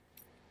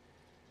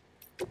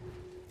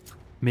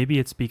 Maybe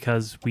it's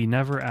because we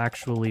never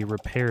actually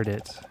repaired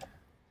it.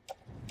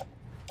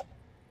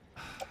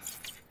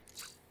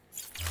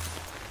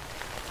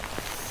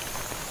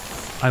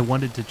 I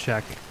wanted to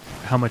check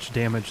how much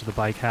damage the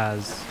bike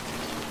has.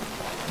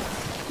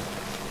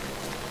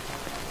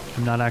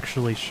 I'm not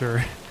actually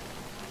sure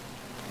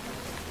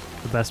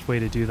the best way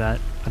to do that.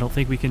 I don't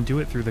think we can do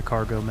it through the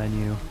cargo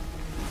menu.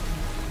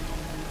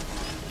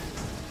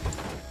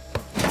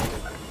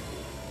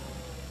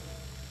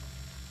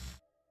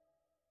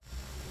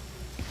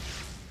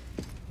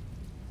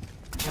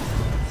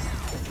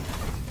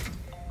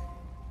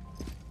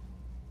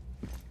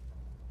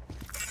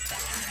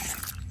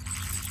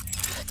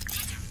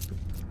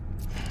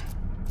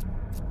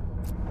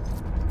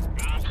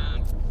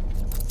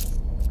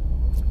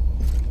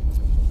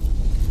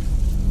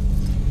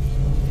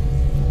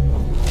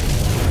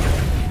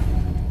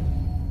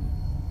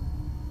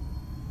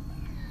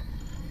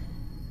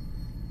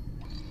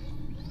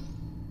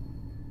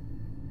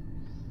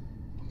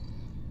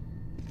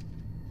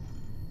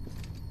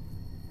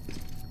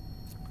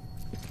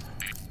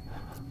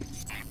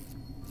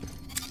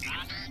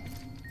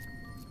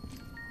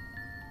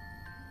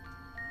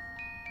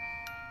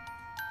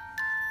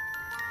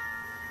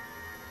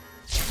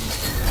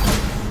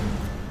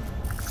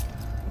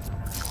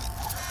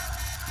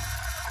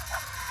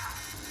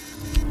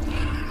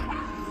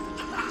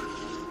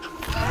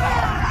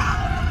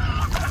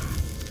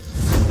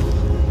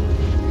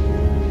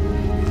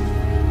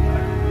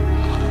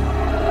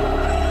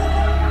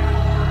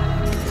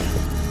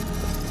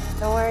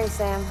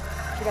 Sam.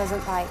 She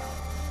doesn't bite.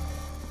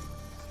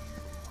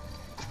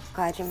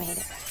 Glad you made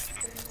it.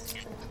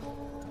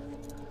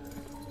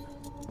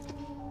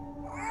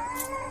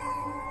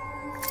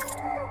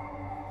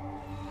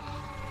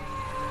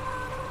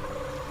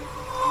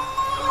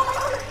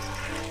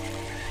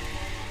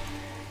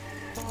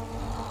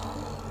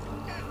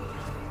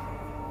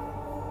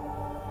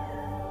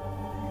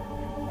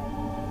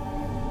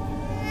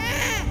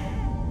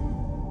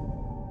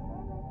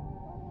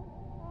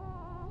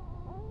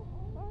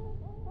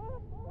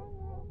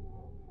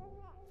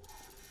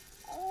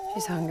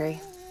 She's hungry.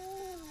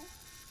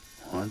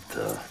 What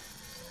the?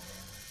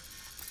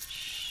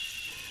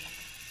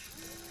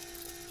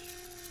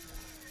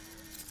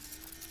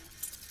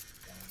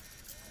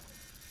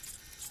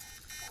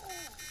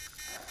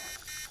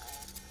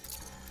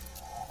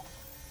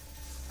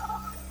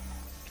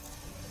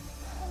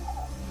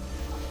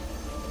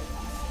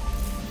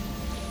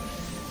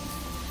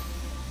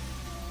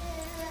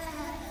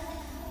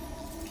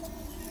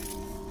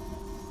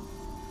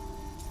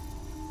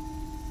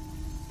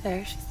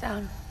 There, she's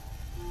down.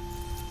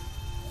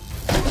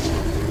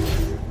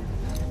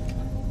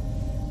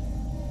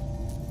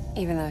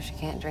 Even though she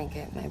can't drink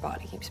it, my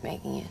body keeps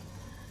making it.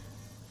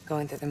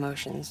 Going through the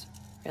motions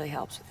really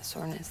helps with the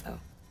soreness, though.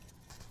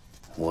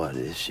 What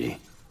is she?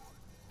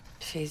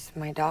 She's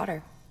my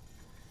daughter.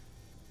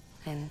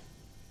 And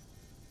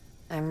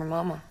I'm her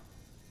mama.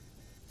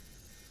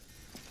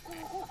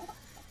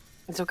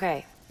 It's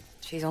okay.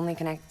 She's only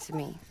connected to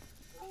me.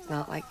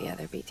 Not like the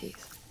other BTs.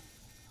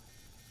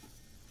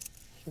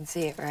 You can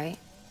see it, right?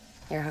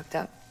 You're hooked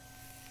up.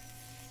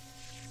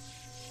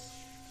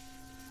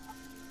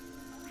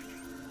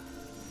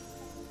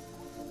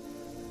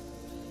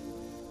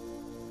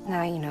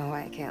 Now you know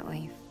why I can't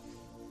leave.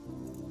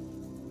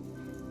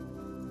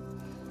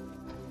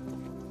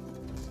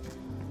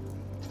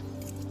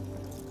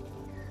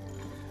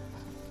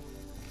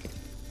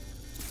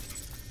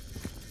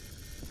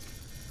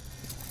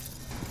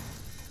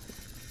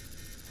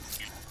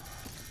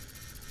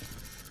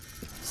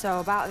 So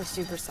about the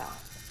supercell.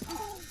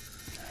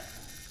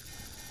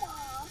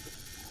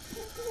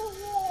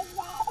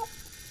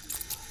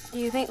 Do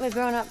you think the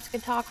grown-ups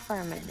could talk for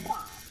a minute?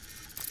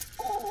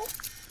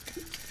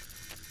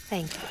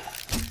 Thank you.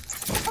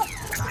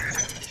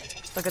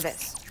 Look at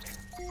this.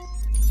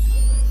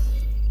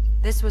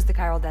 This was the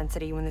chiral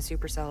density when the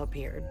supercell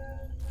appeared.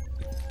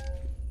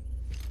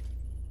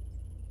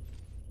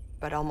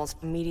 But almost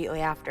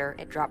immediately after,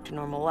 it dropped to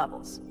normal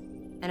levels.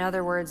 In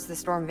other words, the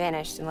storm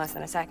vanished in less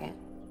than a second.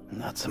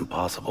 That's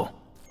impossible.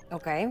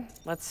 Okay,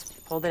 let's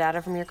pull the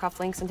data from your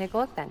cufflinks and take a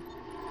look then.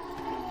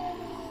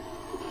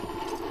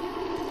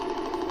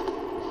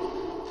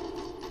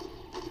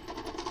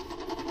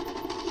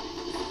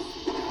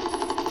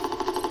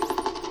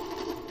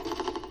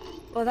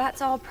 Well,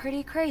 that's all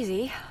pretty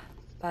crazy,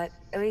 but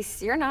at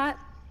least you're not.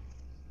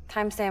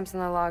 Timestamps in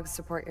the logs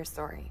support your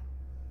story.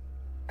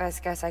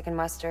 Best guess I can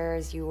muster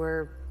is you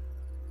were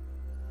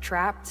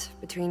trapped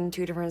between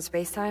two different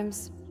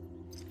spacetimes.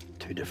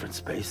 Two different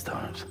space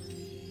times.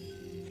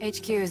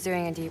 HQ is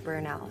doing a deeper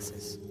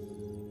analysis.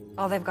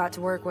 All they've got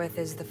to work with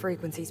is the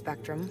frequency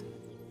spectrum,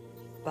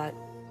 but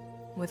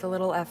with a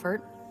little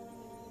effort,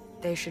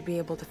 they should be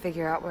able to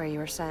figure out where you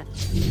were sent.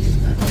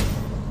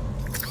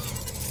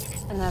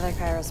 Another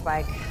chiral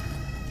spike.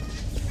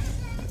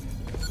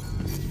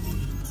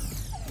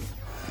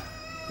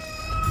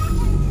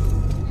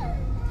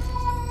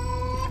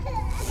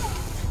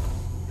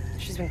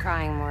 She's been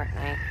crying more at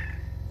night.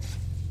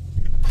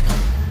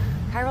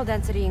 Chiral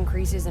density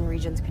increases in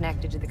regions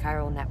connected to the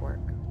chiral network,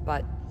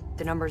 but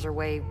the numbers are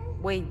way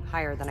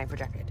higher than I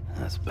projected.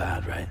 That's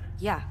bad, right?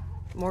 Yeah,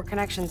 more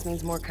connections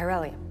means more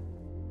chiralium.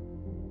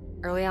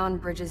 Early on,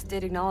 Bridges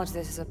did acknowledge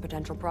this as a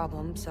potential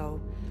problem,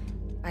 so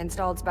I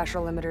installed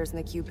special limiters in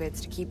the cupids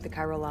to keep the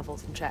chiral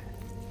levels in check.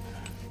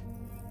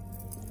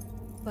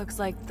 Looks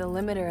like the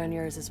limiter on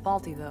yours is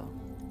faulty, though.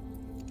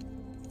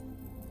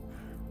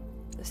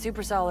 The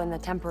supercell and the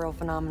temporal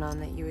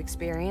phenomenon that you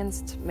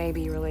experienced may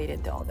be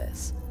related to all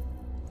this.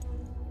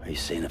 Are you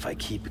saying if I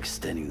keep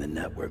extending the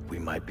network, we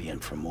might be in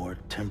for more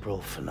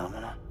temporal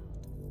phenomena?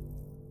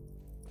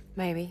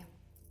 Maybe.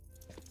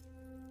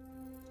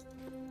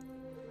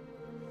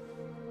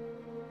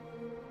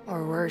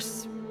 Or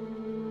worse,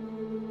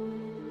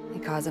 we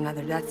cause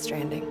another death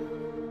stranding.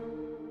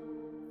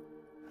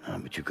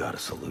 But you got a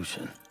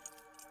solution.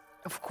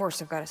 Of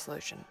course I've got a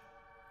solution.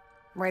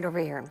 Right over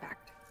here, in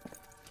fact.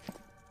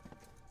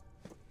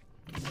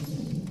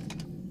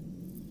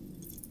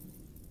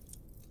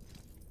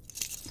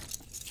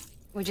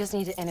 We just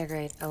need to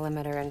integrate a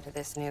limiter into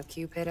this new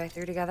Cupid I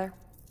threw together.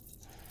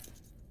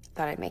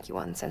 Thought I'd make you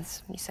one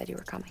since you said you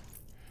were coming.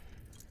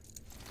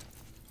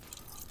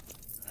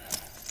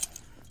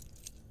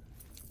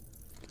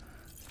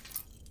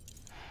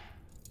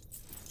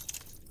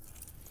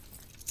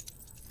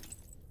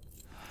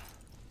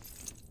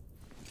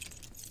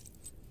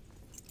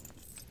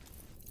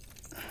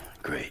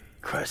 Great.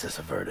 Crisis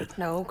averted.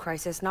 No,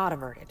 crisis not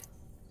averted.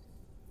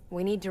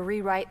 We need to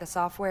rewrite the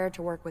software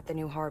to work with the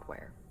new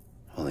hardware.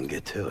 Well, then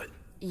get to it.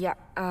 Yeah,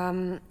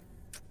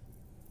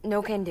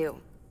 no can do.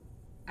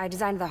 I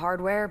designed the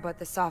hardware, but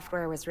the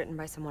software was written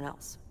by someone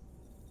else.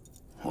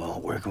 Well,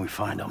 where can we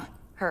find them?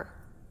 Her.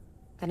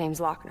 The name's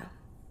Lochna.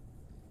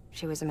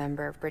 She was a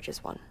member of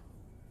Bridges 1.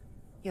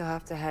 You'll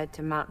have to head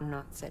to Mountain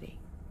Knot City.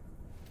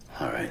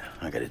 All right,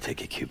 I gotta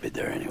take a Cupid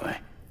there anyway.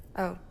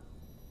 Oh,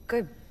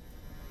 good.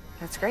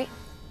 That's great.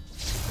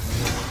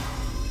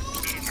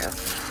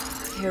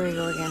 Here we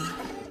go again.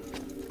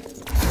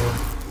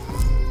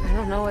 I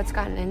don't know what's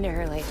gotten into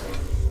her lately.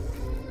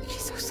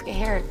 She's so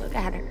scared. Look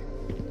at her.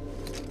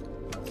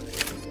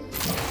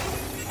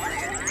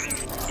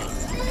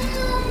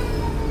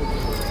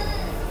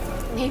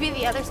 Maybe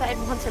the other side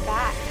wants her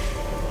back.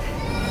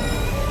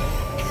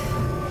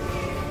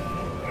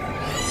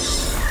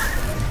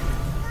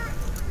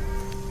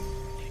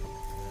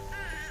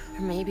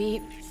 Or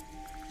maybe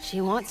she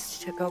wants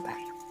to go back.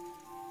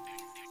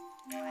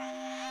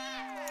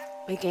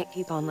 We can't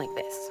keep on like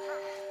this.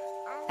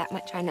 That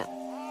much I know.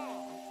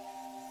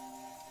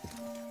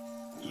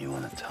 You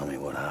wanna tell me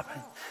what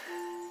happened?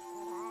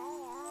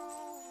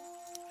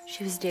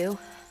 She was due.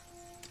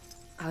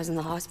 I was in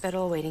the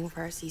hospital waiting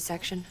for a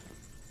C-section.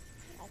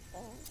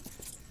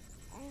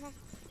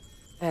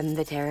 Then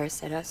the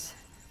terrorists hit us.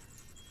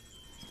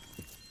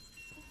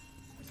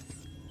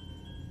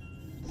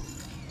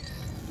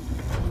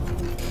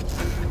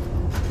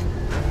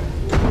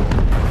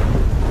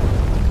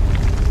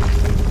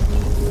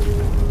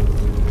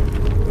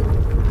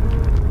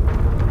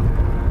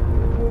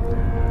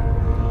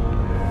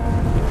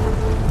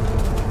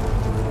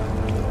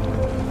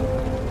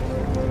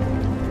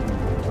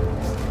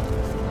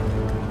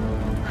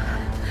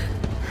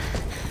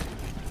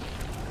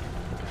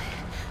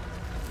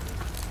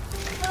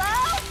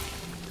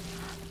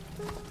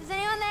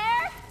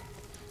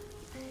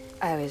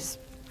 I was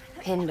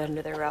pinned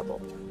under the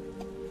rubble.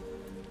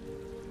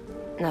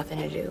 Nothing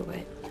to do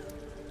but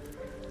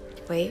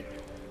wait.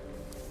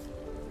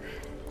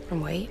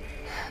 And wait.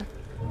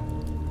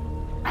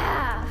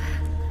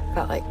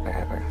 Felt like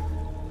forever.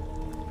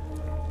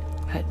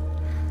 But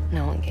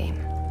no one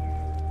came.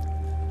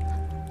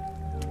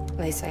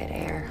 They said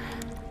air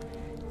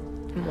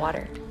and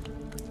water.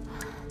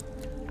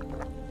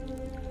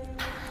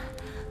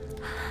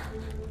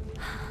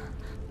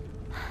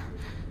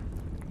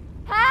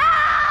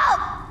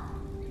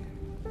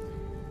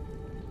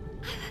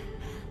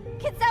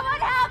 Can someone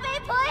help me,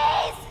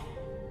 please?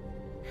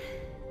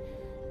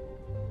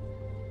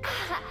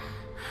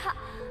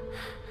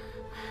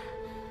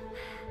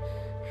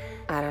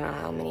 I don't know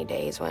how many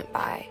days went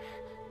by.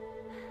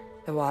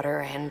 The water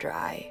ran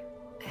dry,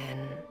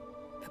 and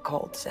the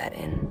cold set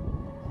in.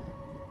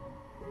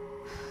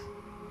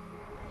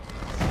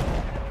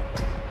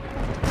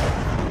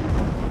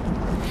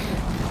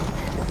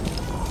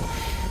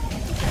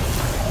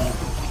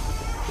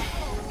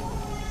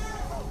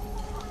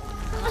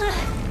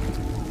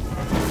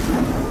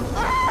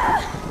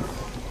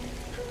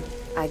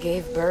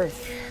 gave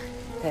birth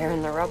there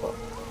in the rubble.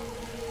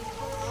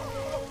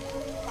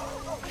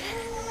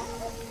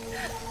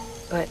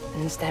 But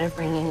instead of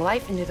bringing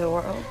life into the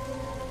world,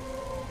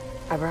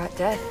 I brought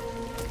death.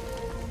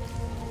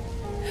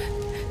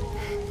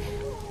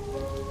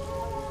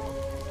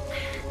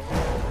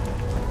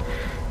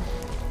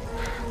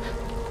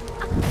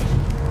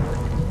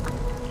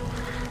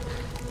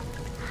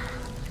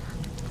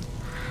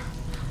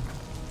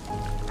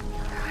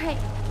 Right.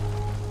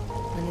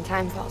 When the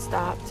time fall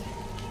stopped,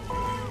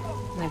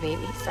 my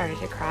baby started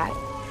to cry.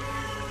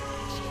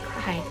 She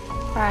cried,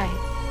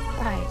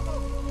 cried.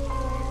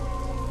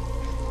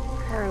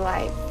 Her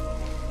life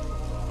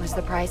was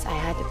the price I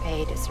had to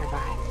pay to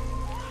survive.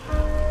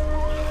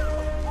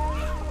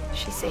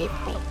 She saved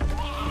me.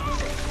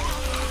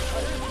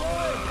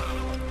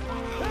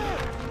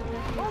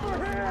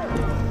 Over here!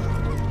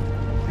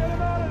 Get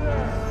him out of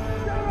there!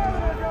 Get him out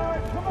of there,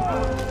 guys! Come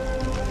on!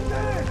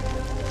 Dennis!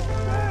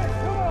 Dennis,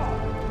 come on!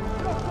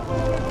 Just a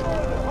little bit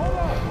further. Hold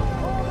on!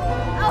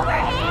 Hold on! Over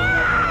here!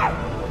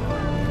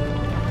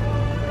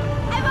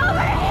 I'm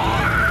over here!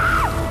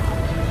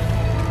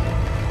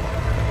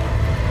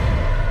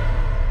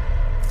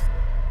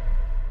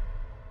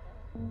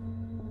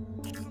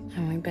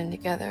 And we've been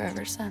together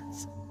ever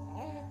since.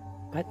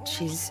 But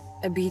she's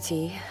a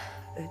BT.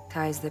 The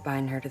ties that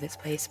bind her to this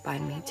place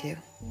bind me too.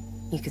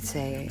 You could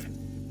say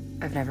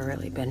I've never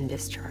really been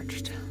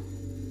discharged.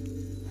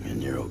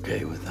 And you're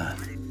okay with that?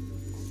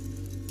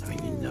 I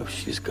mean, you know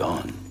she's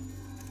gone.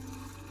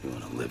 You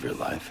want to live your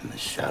life in the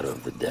shadow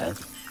of the dead?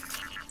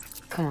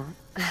 Come on.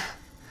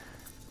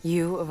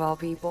 You, of all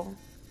people,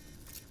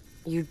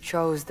 you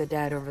chose the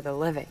dead over the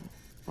living.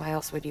 Why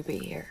else would you be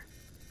here?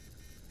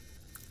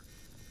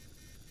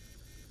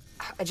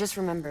 I just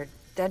remembered.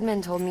 Dead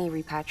men told me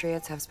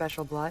repatriates have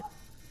special blood.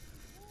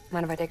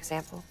 Mind if I take a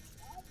sample?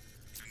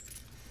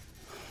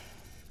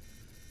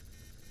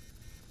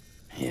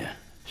 Yeah,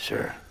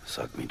 sure.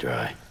 Suck me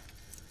dry.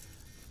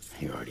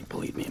 You already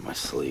bleed me in my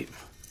sleep.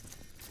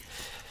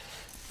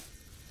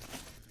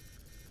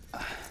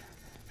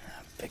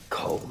 Bit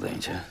cold,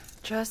 ain't you?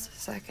 Just a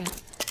second.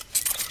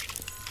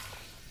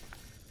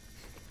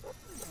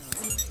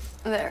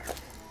 There.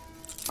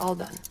 All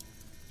done.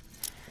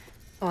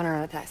 I want to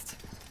run a test.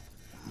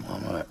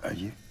 Mama, are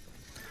you?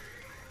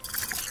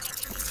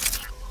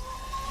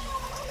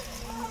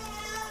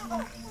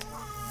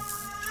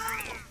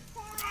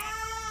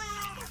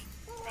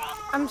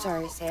 I'm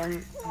sorry,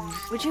 Sam.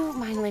 Would you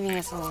mind leaving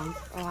us alone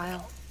for a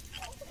while?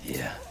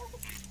 Yeah.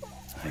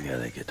 I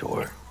gotta get to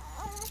work.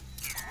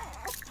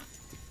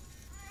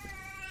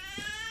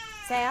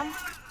 Sam?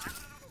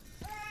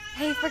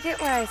 Hey,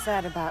 forget what I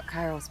said about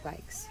chiral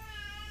spikes.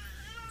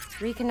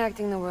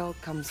 Reconnecting the world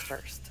comes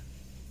first.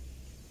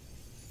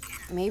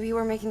 Maybe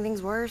we're making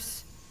things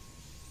worse.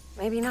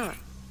 Maybe not.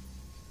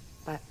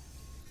 But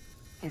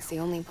it's the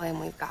only plan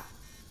we've got.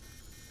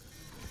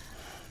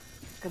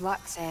 Good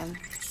luck, Sam.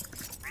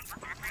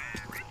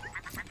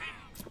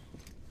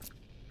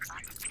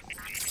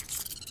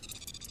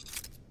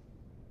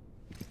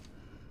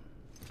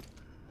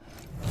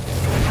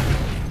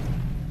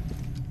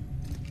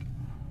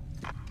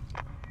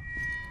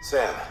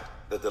 Sam,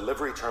 the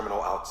delivery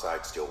terminal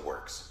outside still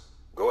works.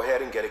 Go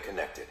ahead and get it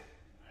connected.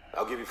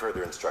 I'll give you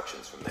further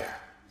instructions from there.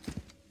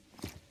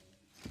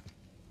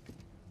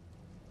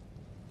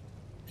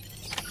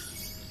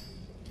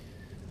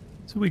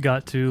 So we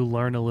got to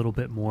learn a little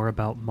bit more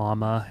about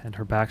Mama and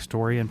her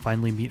backstory and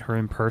finally meet her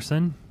in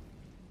person.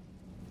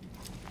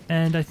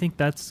 And I think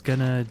that's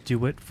gonna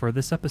do it for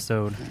this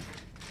episode.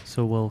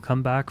 So we'll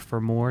come back for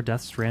more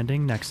Death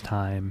Stranding next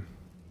time.